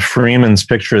Freeman's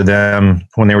picture of them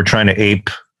when they were trying to ape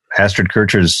Astrid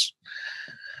Kirchher's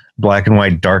black and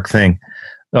white dark thing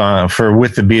for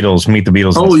With the Beatles, Meet the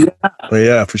Beatles. Oh, yeah.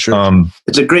 Yeah, for sure.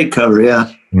 It's a great cover,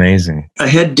 yeah. Amazing. I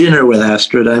had dinner with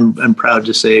Astrid, I'm proud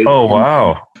to say. Oh,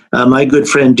 wow. My good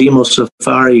friend Dimo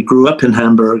Safari grew up in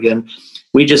Hamburg, and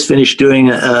we just finished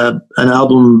doing an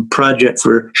album project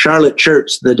for Charlotte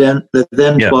Church, the then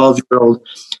 12-year-old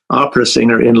opera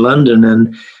singer in London,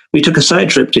 and we took a side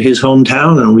trip to his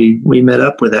hometown, and we met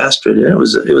up with Astrid. It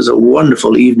was a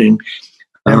wonderful evening.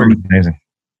 Amazing.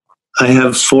 I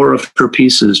have 4 of her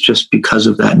pieces just because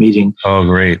of that meeting. Oh,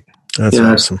 great! That's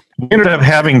awesome. We ended up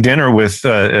having dinner with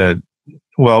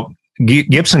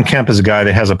Gibson Kemp is a guy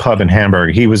that has a pub in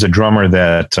Hamburg. He was a drummer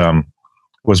that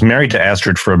was married to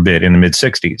Astrid for a bit in the mid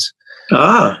 '60s.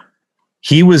 Ah.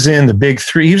 He was in the Big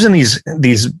Three. He was in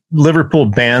these Liverpool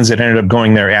bands that ended up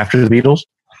going there after the Beatles.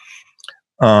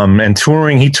 And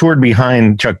touring, he toured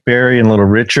behind Chuck Berry and Little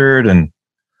Richard. And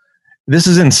this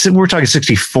is we're talking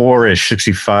 64-ish,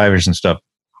 65-ish and stuff.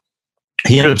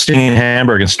 He ended up staying in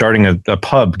Hamburg and starting a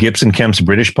pub, Gibson Kemp's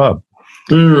British Pub.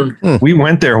 Mm. We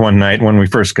went there one night when we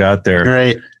first got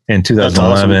there in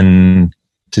 2011.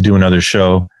 to do another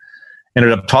show.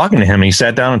 Ended up talking to him. He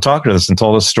sat down and talked to us and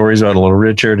told us stories about Little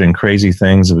Richard and crazy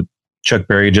things. Chuck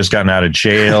Berry had just gotten out of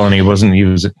jail, and he was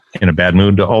in a bad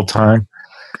mood the whole time.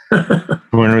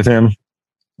 Going with him.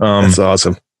 That's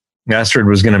awesome. Astrid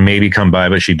was going to maybe come by,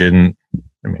 but she didn't.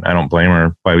 I mean, I don't blame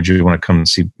her. Why would you want to come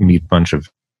and meet a bunch of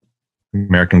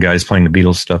American guys playing the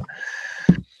Beatles stuff?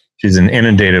 She's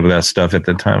inundated with that stuff at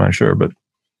the time, I'm sure. But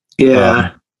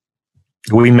yeah,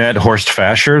 we met Horst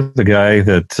Fascher, the guy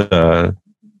that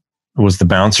was the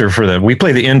bouncer we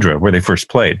played the Indra where they first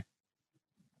played.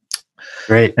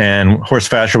 Great. And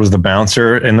Horst Fascher was the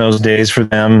bouncer in those days for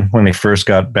them when they first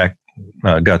got to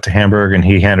Hamburg, and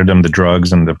he handed them the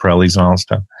drugs and the Pirellis and all that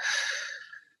stuff.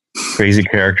 Crazy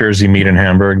characters you meet in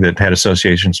Hamburg that had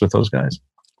associations with those guys.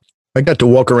 I got to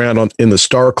walk around in the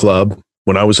Star Club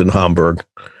when I was in Hamburg.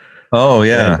 Oh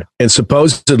yeah. And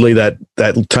supposedly that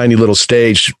tiny little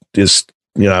stage is,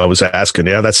 I was asking,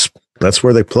 that's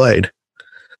where they played.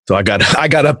 So I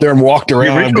got up there and walked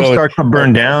around. The original Star Club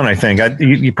burned down, I think.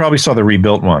 You probably saw the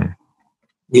rebuilt one.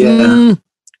 Yeah.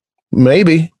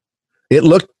 Maybe. It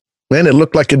looked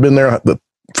like it'd been there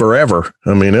forever.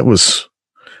 I mean,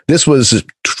 this was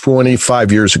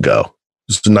 25 years ago.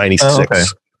 This was 96. Oh, okay.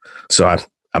 So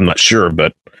I'm not sure,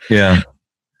 but yeah,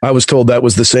 I was told that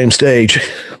was the same stage,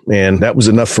 and that was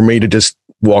enough for me to just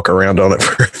walk around on it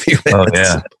for a few minutes. Oh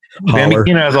yeah. Ben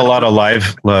McKenna has a lot of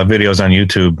live videos on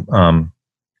YouTube.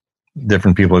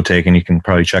 Different people have taken. You can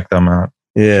probably check them out.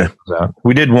 Yeah.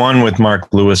 We did one with Mark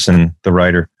Lewison, the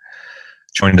writer,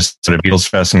 joined us at a Beatles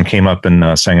Fest and came up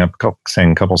and sang a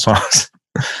couple songs.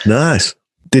 Nice.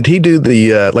 Did he do the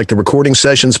the recording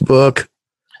sessions book?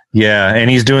 Yeah, and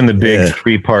he's doing the big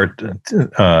 3-part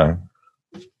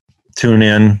tune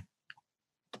in,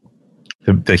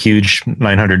 the huge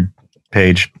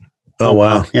 900-page. Oh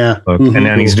wow! Yeah, book. And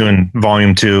then he's doing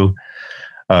volume 2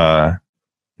 now,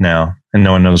 and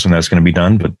no one knows when that's going to be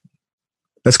done. But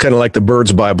that's kind of like the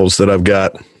Byrds Bibles that I've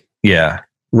got. Yeah,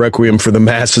 Requiem for the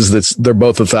Masses. They're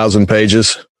both 1,000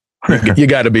 pages. You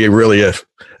got to be really a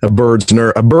bird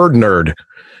nerd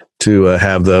to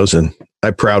have those, and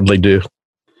I proudly do.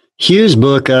 Hugh's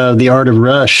book, The Art of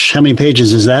Rush. How many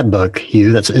pages is that book,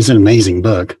 Hugh? It's an amazing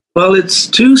book. Well, it's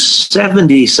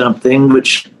 270 something,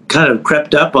 which kind of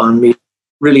crept up on me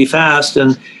really fast,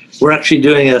 and we're actually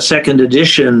doing a second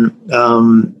edition,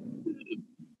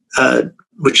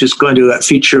 which is going to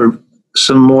feature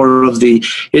some more of the.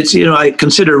 It's I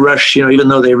consider Rush, even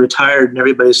though they retired, and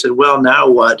everybody said, "Well, now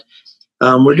what?"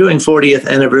 We're doing 40th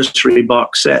anniversary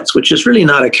box sets, which is really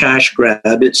not a cash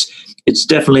grab. It's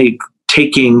definitely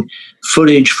taking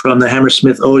footage from the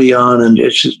Hammersmith Odeon and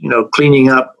it's just, cleaning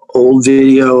up old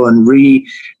video and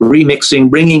remixing,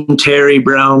 bringing Terry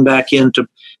Brown back in to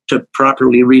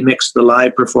properly remix the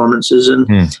live performances. And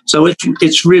so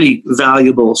it's really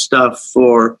valuable stuff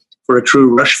for a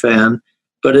true Rush fan.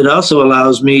 But it also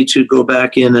allows me to go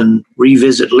back in and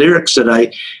revisit lyrics that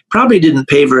I probably didn't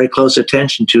pay very close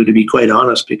attention to be quite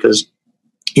honest, because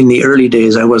in the early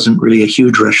days, I wasn't really a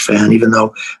huge Rush fan, even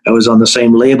though I was on the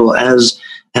same label as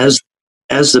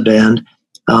the band.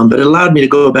 But it allowed me to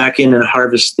go back in and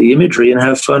harvest the imagery and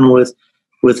have fun with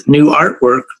new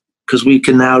artwork, because we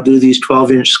can now do these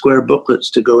 12-inch square booklets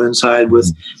to go inside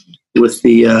with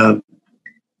the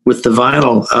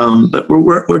vinyl. But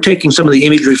we're taking some of the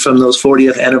imagery from those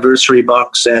 40th anniversary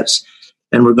box sets,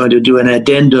 and we're going to do an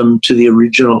addendum to the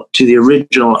original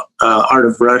Art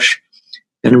of Rush,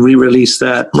 and re-release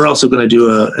that. We're also going to do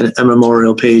a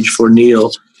memorial page for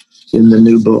Neil in the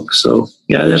new book. So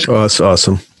yeah, that's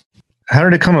awesome. How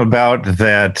did it come about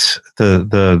that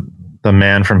the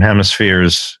man from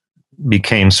Hemispheres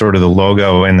became sort of the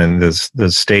logo and then the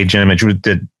stage image?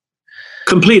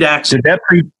 Complete accident.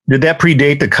 Did that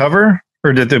predate the cover,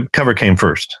 or did the cover came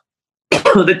first?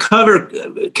 The cover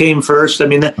came first. I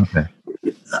mean, okay.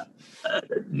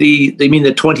 They mean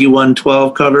the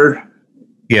 2112 cover?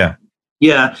 Yeah.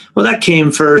 Yeah. Well, that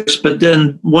came first, but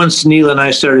then once Neil and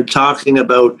I started talking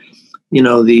about,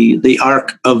 the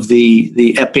arc of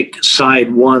the epic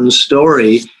side one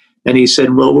story, and he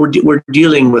said, well, we're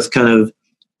dealing with kind of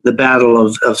the battle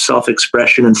of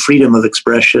self-expression and freedom of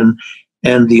expression,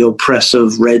 and the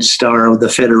oppressive Red Star of the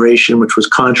Federation, which was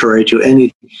contrary to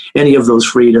any of those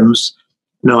freedoms.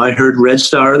 I heard Red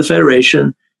Star of the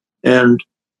Federation and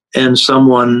some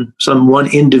one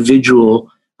individual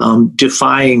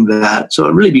defying that. So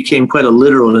it really became quite a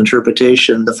literal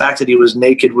interpretation. The fact that he was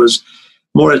naked was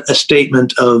more a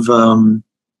statement of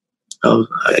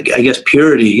I guess,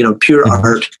 purity, pure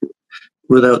art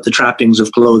without the trappings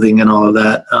of clothing and all of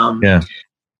that.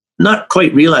 Not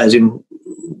quite realizing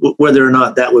whether or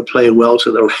not that would play well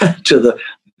to the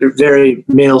very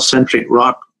male-centric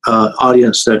rock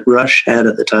audience that Rush had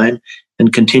at the time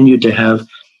and continued to have.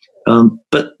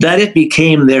 But that it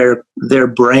became their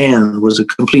brand was a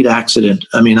complete accident.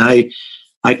 I mean,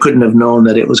 I couldn't have known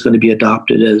that it was going to be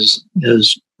adopted as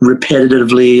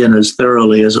repetitively and as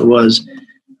thoroughly as it was.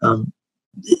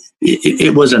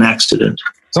 It was an accident.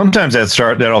 Sometimes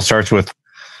that all starts with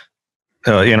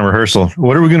in a rehearsal.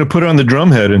 What are we going to put on the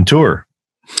drumhead and tour?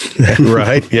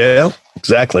 Right. Yeah,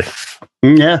 exactly.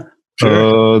 Yeah.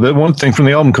 Sure. That one thing from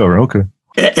the album cover. Okay.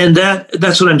 And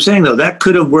that's what I'm saying, though. That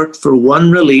could have worked for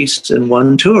one release and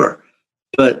one tour,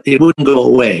 but it wouldn't go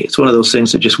away. It's one of those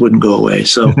things that just wouldn't go away.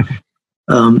 So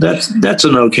that's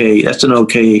an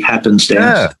okay happenstance.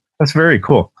 Yeah, that's very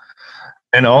cool.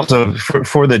 And also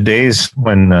for the days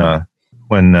when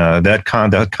that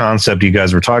concept you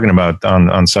guys were talking about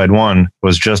on side one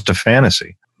was just a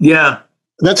fantasy. Yeah.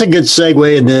 That's a good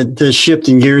segue into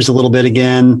shifting gears a little bit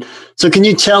again. So can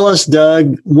you tell us,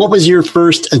 Doug, what was your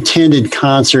first attended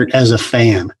concert as a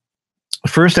fan? The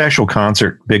first actual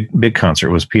concert, big concert,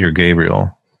 was Peter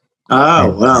Gabriel.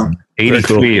 Oh, wow. 83.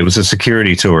 Cool. It was a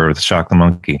security tour with Shock the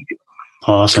Monkey.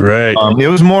 Awesome. Right. It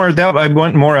was more that I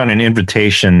went more on an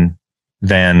invitation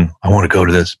than I want to go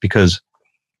to this because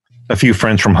a few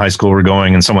friends from high school were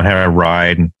going and someone had a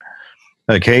ride and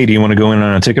like, hey, do you want to go in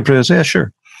on a ticket for this? Yeah,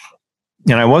 sure.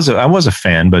 And I was a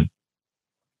fan, but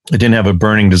I didn't have a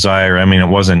burning desire. I mean, it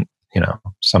wasn't,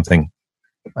 something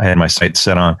I had my sights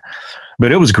set on,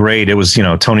 but it was great. It was,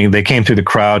 Tony, they came through the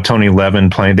crowd, Tony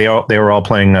Levin playing, they were all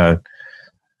playing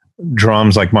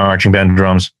drums, like marching band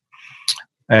drums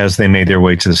as they made their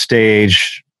way to the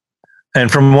stage.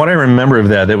 And from what I remember of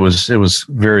that, it was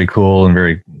very cool and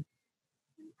very,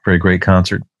 very great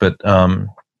concert. But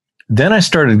then I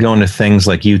started going to things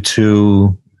like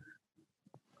U2,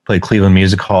 played Cleveland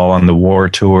Music Hall on the War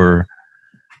tour.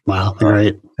 Wow. All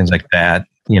right. Things like that.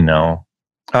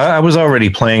 I was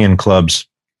already playing in clubs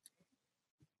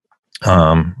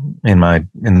in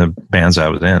the bands I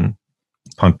was in,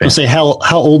 punk bands. Say, how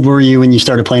old were you when you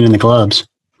started playing in the clubs?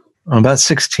 I'm about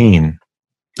 16.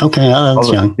 Okay,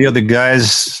 that's young. The other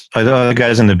guys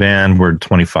in the band were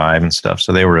 25 and stuff,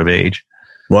 so they were of age.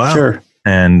 Wow. Sure.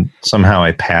 And somehow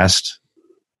I passed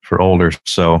for older,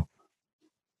 so.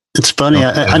 It's funny.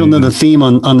 I don't know the theme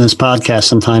on this podcast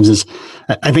sometimes is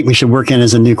I think we should work in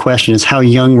as a new question is how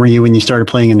young were you when you started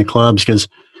playing in the clubs? Because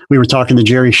we were talking to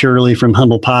Jerry Shirley from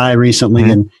Humble Pie recently,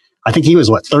 and I think he was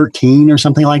 13 or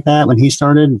something like that when he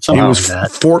started. He was like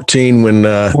that. 14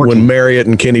 when Marriott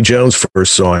and Kenny Jones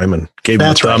first saw him and gave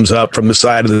him a thumbs up from the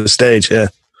side of the stage. Yeah.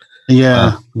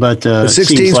 Yeah. But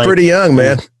 16 is pretty young,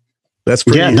 man. That's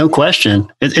pretty young. No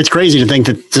question. It's crazy to think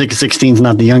that 16 is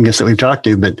not the youngest that we've talked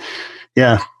to, but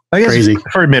yeah. I guess crazy.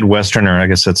 For a Midwesterner, I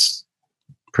guess that's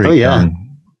pretty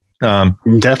young.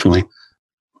 Definitely.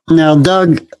 Now,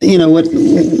 Doug,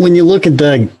 when you look at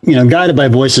Doug, Guided by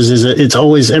Voices it's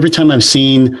always, every time I've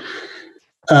seen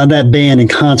that band in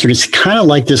concert, it's kind of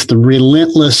like the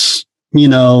relentless,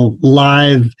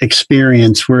 live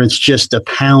experience where it's just a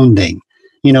pounding.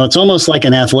 It's almost like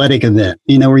an athletic event,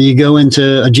 where you go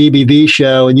into a GBV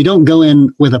show and you don't go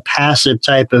in with a passive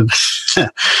type of,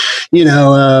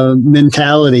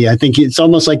 mentality. I think it's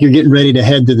almost like you're getting ready to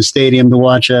head to the stadium to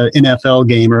watch a NFL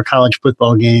game or a college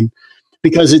football game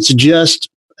because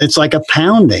it's like a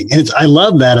pounding. I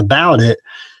love that about it.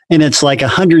 And it's like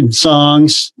 100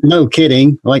 songs. No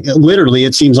kidding. Like literally,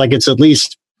 it seems like it's at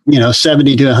least,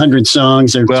 70 to 100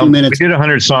 songs or 2 minutes. We did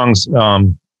 100 songs,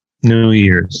 New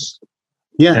Year's.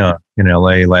 Yeah. In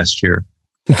LA last year.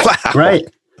 Wow. Right.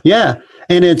 Yeah.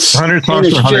 And it's 100 songs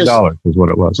for $100 is what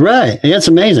it was. Right. Yeah, it's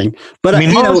amazing. But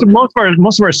most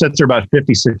of our sets are about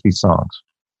 50, 60 songs.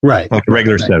 Right. Like a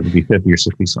regular set would be 50 or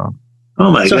 60 songs.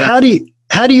 Oh my God. So how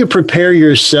do you prepare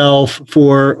yourself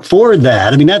for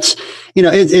that? I mean, that's,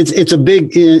 it's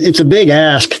a big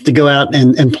ask to go out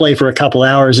and play for a couple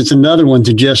hours. It's another one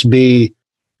to just be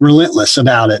relentless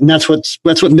about it. And that's what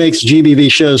makes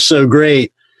GBV shows so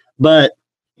great. But,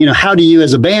 how do you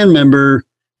as a band member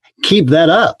keep that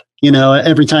up,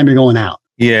 every time you're going out?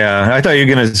 Yeah. I thought you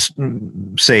were going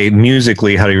to say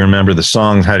musically, how do you remember the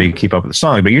songs? How do you keep up with the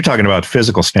songs? But you're talking about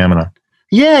physical stamina.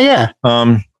 Yeah. Yeah.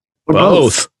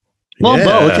 Both. Well,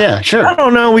 both. Yeah, sure. I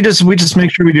don't know. We just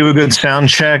make sure we do a good sound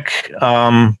check,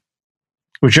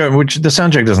 which the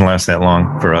sound check doesn't last that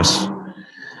long for us.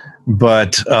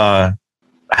 But I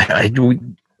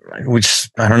don't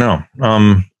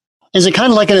know. Is it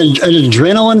kind of like an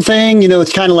adrenaline thing?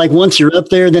 It's kind of like once you're up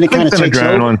there, then it kind of takes over. It's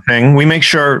an adrenaline thing. We make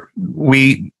sure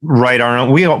we write our own.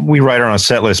 We write our own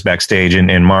set list backstage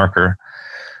in Marker,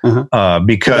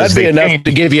 because that'd be enough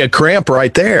to give you a cramp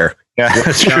right there. Yeah,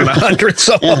 that's true. 100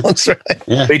 songs. Yeah. Right?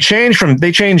 Yeah. They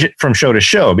change it from show to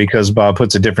show because Bob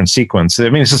puts a different sequence. I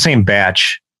mean, it's the same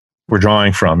batch we're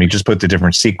drawing from. He just put the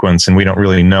different sequence, and we don't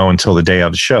really know until the day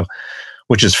of the show,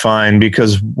 which is fine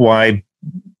because why?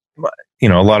 A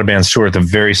lot of bands tour at the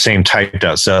very same typed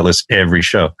out set list every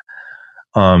show,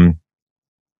 and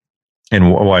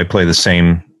why play the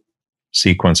same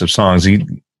sequence of songs?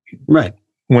 Right.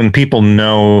 When people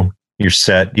know your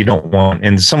set, you don't want,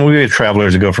 and some of you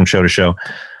travelers that go from show to show,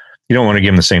 you don't want to give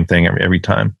them the same thing every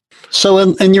time. So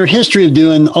in your history of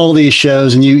doing all these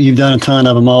shows, and you've done a ton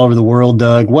of them all over the world,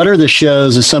 Doug, what are the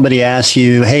shows, if somebody asks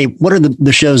you, hey, what are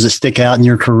the shows that stick out in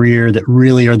your career that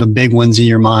really are the big ones in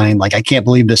your mind? Like, I can't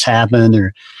believe this happened,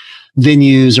 or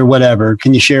venues or whatever.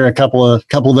 Can you share a couple of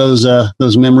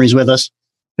those memories with us?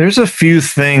 There's a few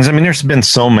things. I mean, there's been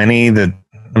so many that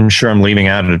I'm sure I'm leaving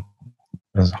out a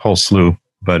whole slew,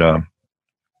 but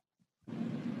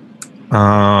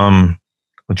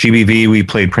with GBV, we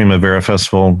played Primavera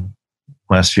Festival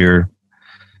last year.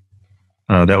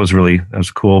 That was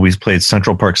cool. We played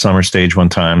Central Park Summer Stage one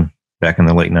time back in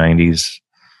the late 90s.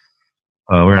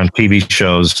 We're on TV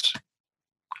shows.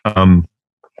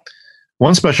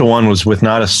 One special one was with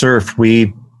Nada Surf.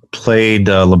 We played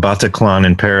Le Bataclan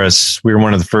in Paris. We were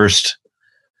one of the first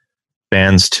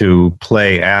bands to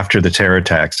play after the terror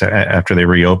attacks, after they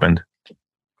reopened.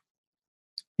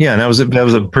 Yeah, and that was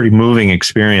a pretty moving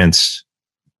experience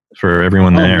for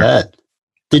everyone there.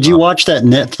 Did you watch that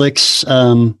Netflix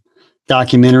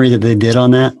documentary that they did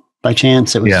on that by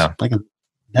chance? It was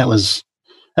that was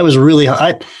really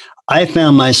hard. I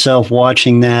found myself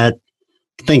watching that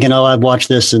thinking, I'd watch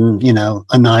this in,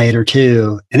 a night or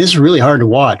two. And it's really hard to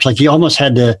watch. Like, you almost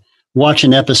had to watch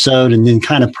an episode and then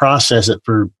kind of process it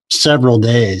for several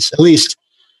days. At least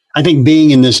I think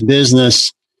being in this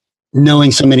business,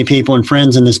 knowing so many people and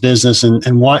friends in this business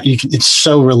and what it's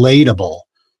so relatable.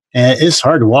 And it's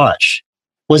hard to watch.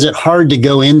 Was it hard to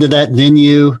go into that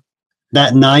venue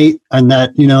that night and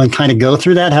that, and kind of go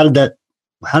through that? How did that,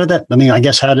 I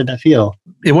guess, how did that feel?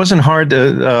 It wasn't hard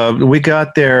to, we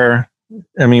got there.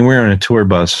 I mean, we were in a tour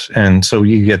bus, and so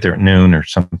you get there at noon or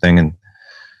something, and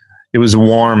it was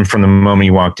warm from the moment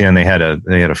you walked in. They had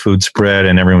a food spread,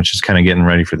 and everyone's just kind of getting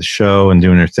ready for the show and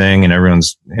doing their thing, and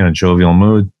everyone's in a jovial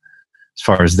mood as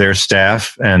far as their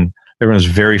staff, and everyone's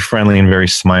very friendly and very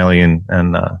smiley, and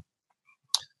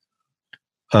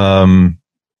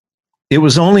it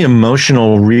was only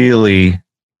emotional, really,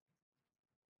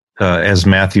 as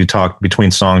Matthew talked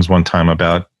between songs one time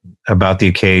about the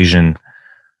occasion.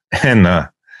 And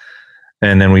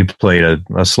then we played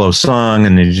a slow song,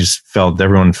 and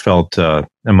everyone felt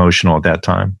emotional at that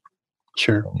time.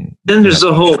 Sure. Then there's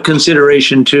the whole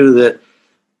consideration too that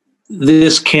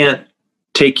this can't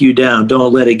take you down.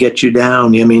 Don't let it get you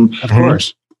down. I mean, of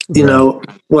course.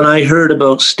 When I heard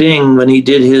about Sting, when he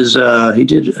did he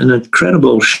did an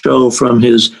incredible show from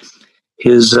his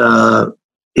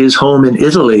home in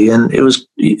Italy, and it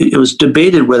was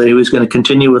debated whether he was going to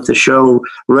continue with the show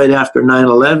right after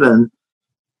 9/11.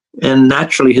 And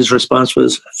naturally, his response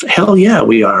was, "Hell yeah,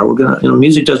 we are. We're gonna.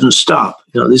 Music doesn't stop.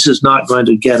 This is not going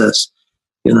to get us.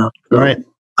 Right.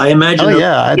 I imagine. Oh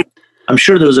yeah. I'm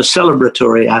sure there was a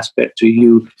celebratory aspect to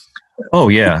you. Oh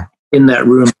yeah. In that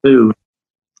room too.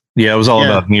 Yeah, it was all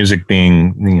about music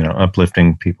being,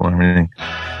 uplifting people and everything.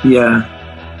 Yeah.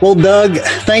 Well, Doug,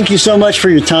 thank you so much for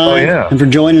your time and for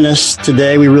joining us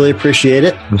today. We really appreciate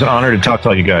it. It was an honor to talk to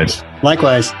all you guys.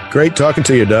 Likewise. Great talking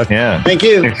to you, Doug. Yeah. Thank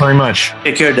you. Thanks very much.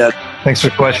 Take care, Doug. Thanks for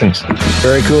the questions.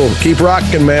 Very cool. Keep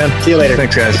rocking, man. See you later.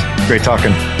 Thanks, guys. Great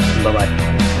talking.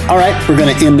 Bye-bye. All right, we're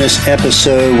going to end this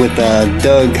episode with a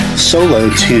Doug solo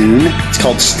tune. It's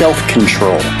called Stealth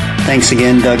Control. Thanks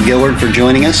again, Doug Gillard, for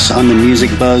joining us on the Music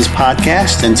Buzz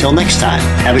podcast. Until next time,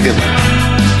 have a good one.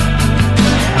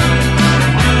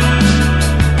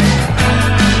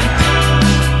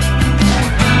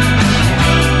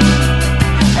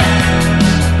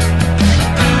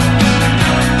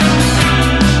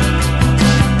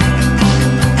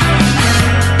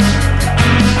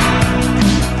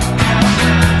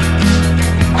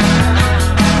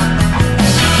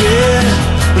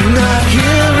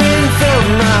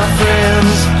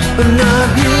 I'm not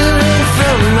hearing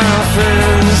from my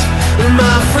friends,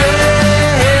 my friends.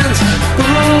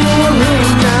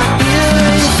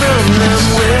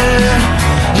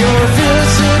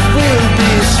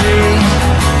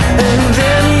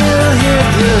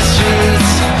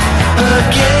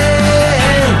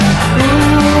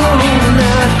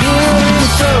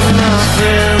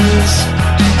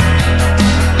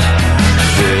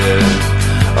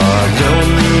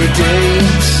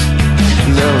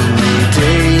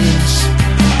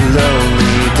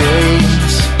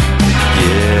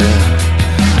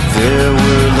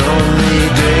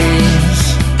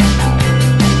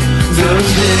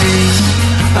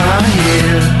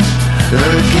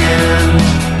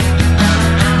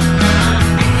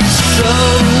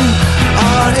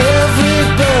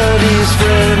 close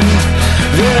friend,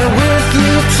 they're with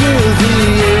you till the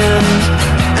end.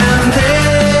 And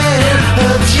their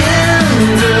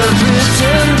agenda,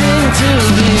 pretending to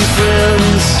be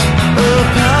friends.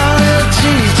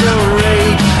 Apologies don't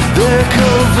rate, they're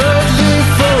covertly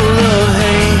full of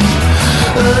hate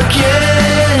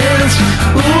against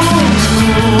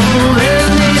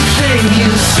anything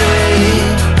you say.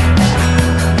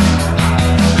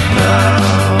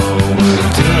 Power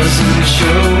doesn't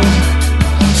show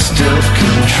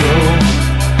self-control,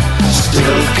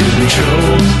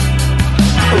 self-control.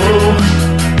 Oh,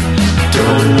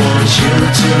 don't want you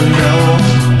to know.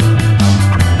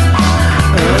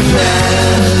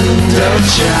 And a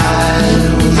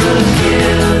child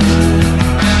again.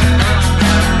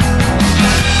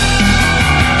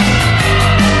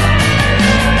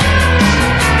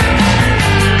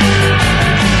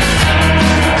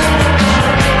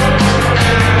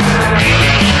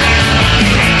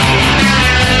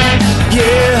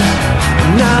 Yeah,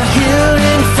 not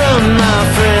hearing from my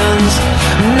friends,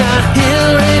 not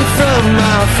hearing from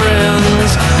my friends,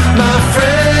 my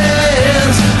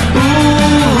friends.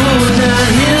 Ooh, not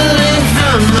hearing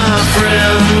from my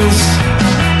friends.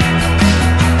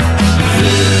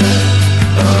 There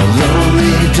are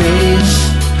lonely days,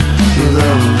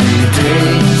 lonely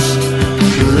days,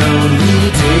 lonely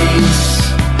days.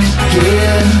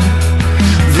 Yeah,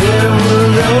 there were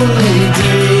lonely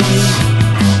days.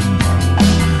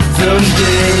 Those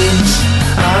days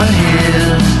are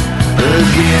here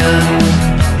again.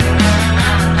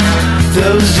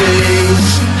 Those days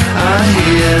are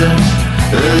here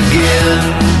again.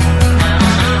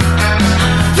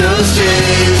 Those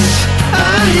days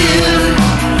are here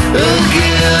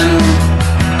again.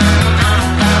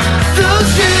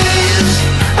 Those days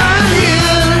are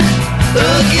here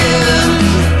again.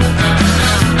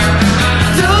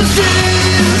 Those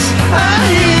days are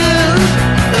here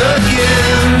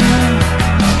again.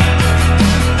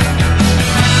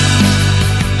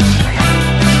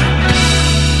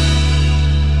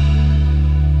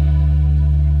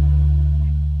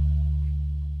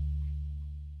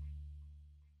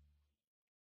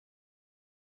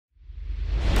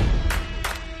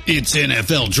 It's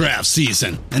NFL draft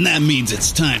season, and that means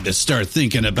it's time to start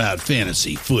thinking about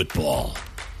fantasy football.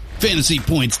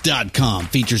 FantasyPoints.com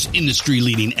features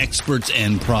industry-leading experts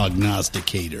and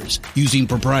prognosticators using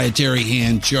proprietary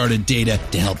hand-charted data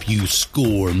to help you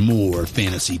score more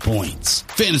fantasy points.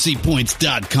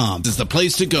 FantasyPoints.com is the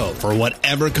place to go for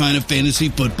whatever kind of fantasy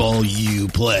football you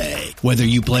play. Whether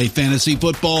you play fantasy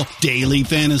football, daily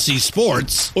fantasy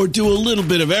sports, or do a little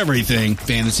bit of everything,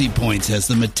 Fantasy Points has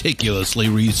the meticulously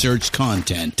researched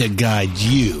content to guide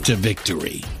you to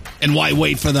victory. And why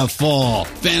wait for the fall?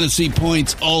 Fantasy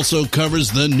Points also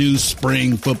covers the new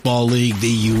spring football league,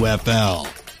 the UFL.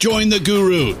 Join the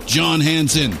guru, John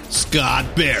Hansen,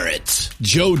 Scott Barrett,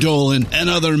 Joe Dolan, and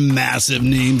other massive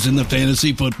names in the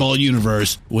fantasy football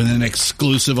universe with an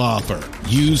exclusive offer.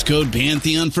 Use code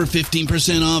Pantheon for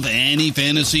 15% off any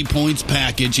Fantasy Points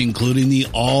package, including the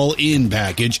all-in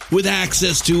package, with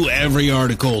access to every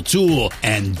article, tool,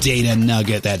 and data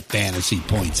nugget that Fantasy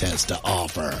Points has to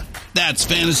offer. That's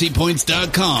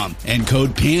FantasyPoints.com and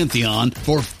code Pantheon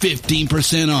for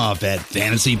 15% off at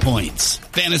Fantasy Points.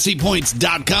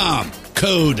 FantasyPoints.com,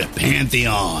 code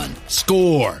Pantheon.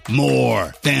 Score more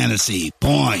fantasy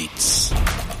points.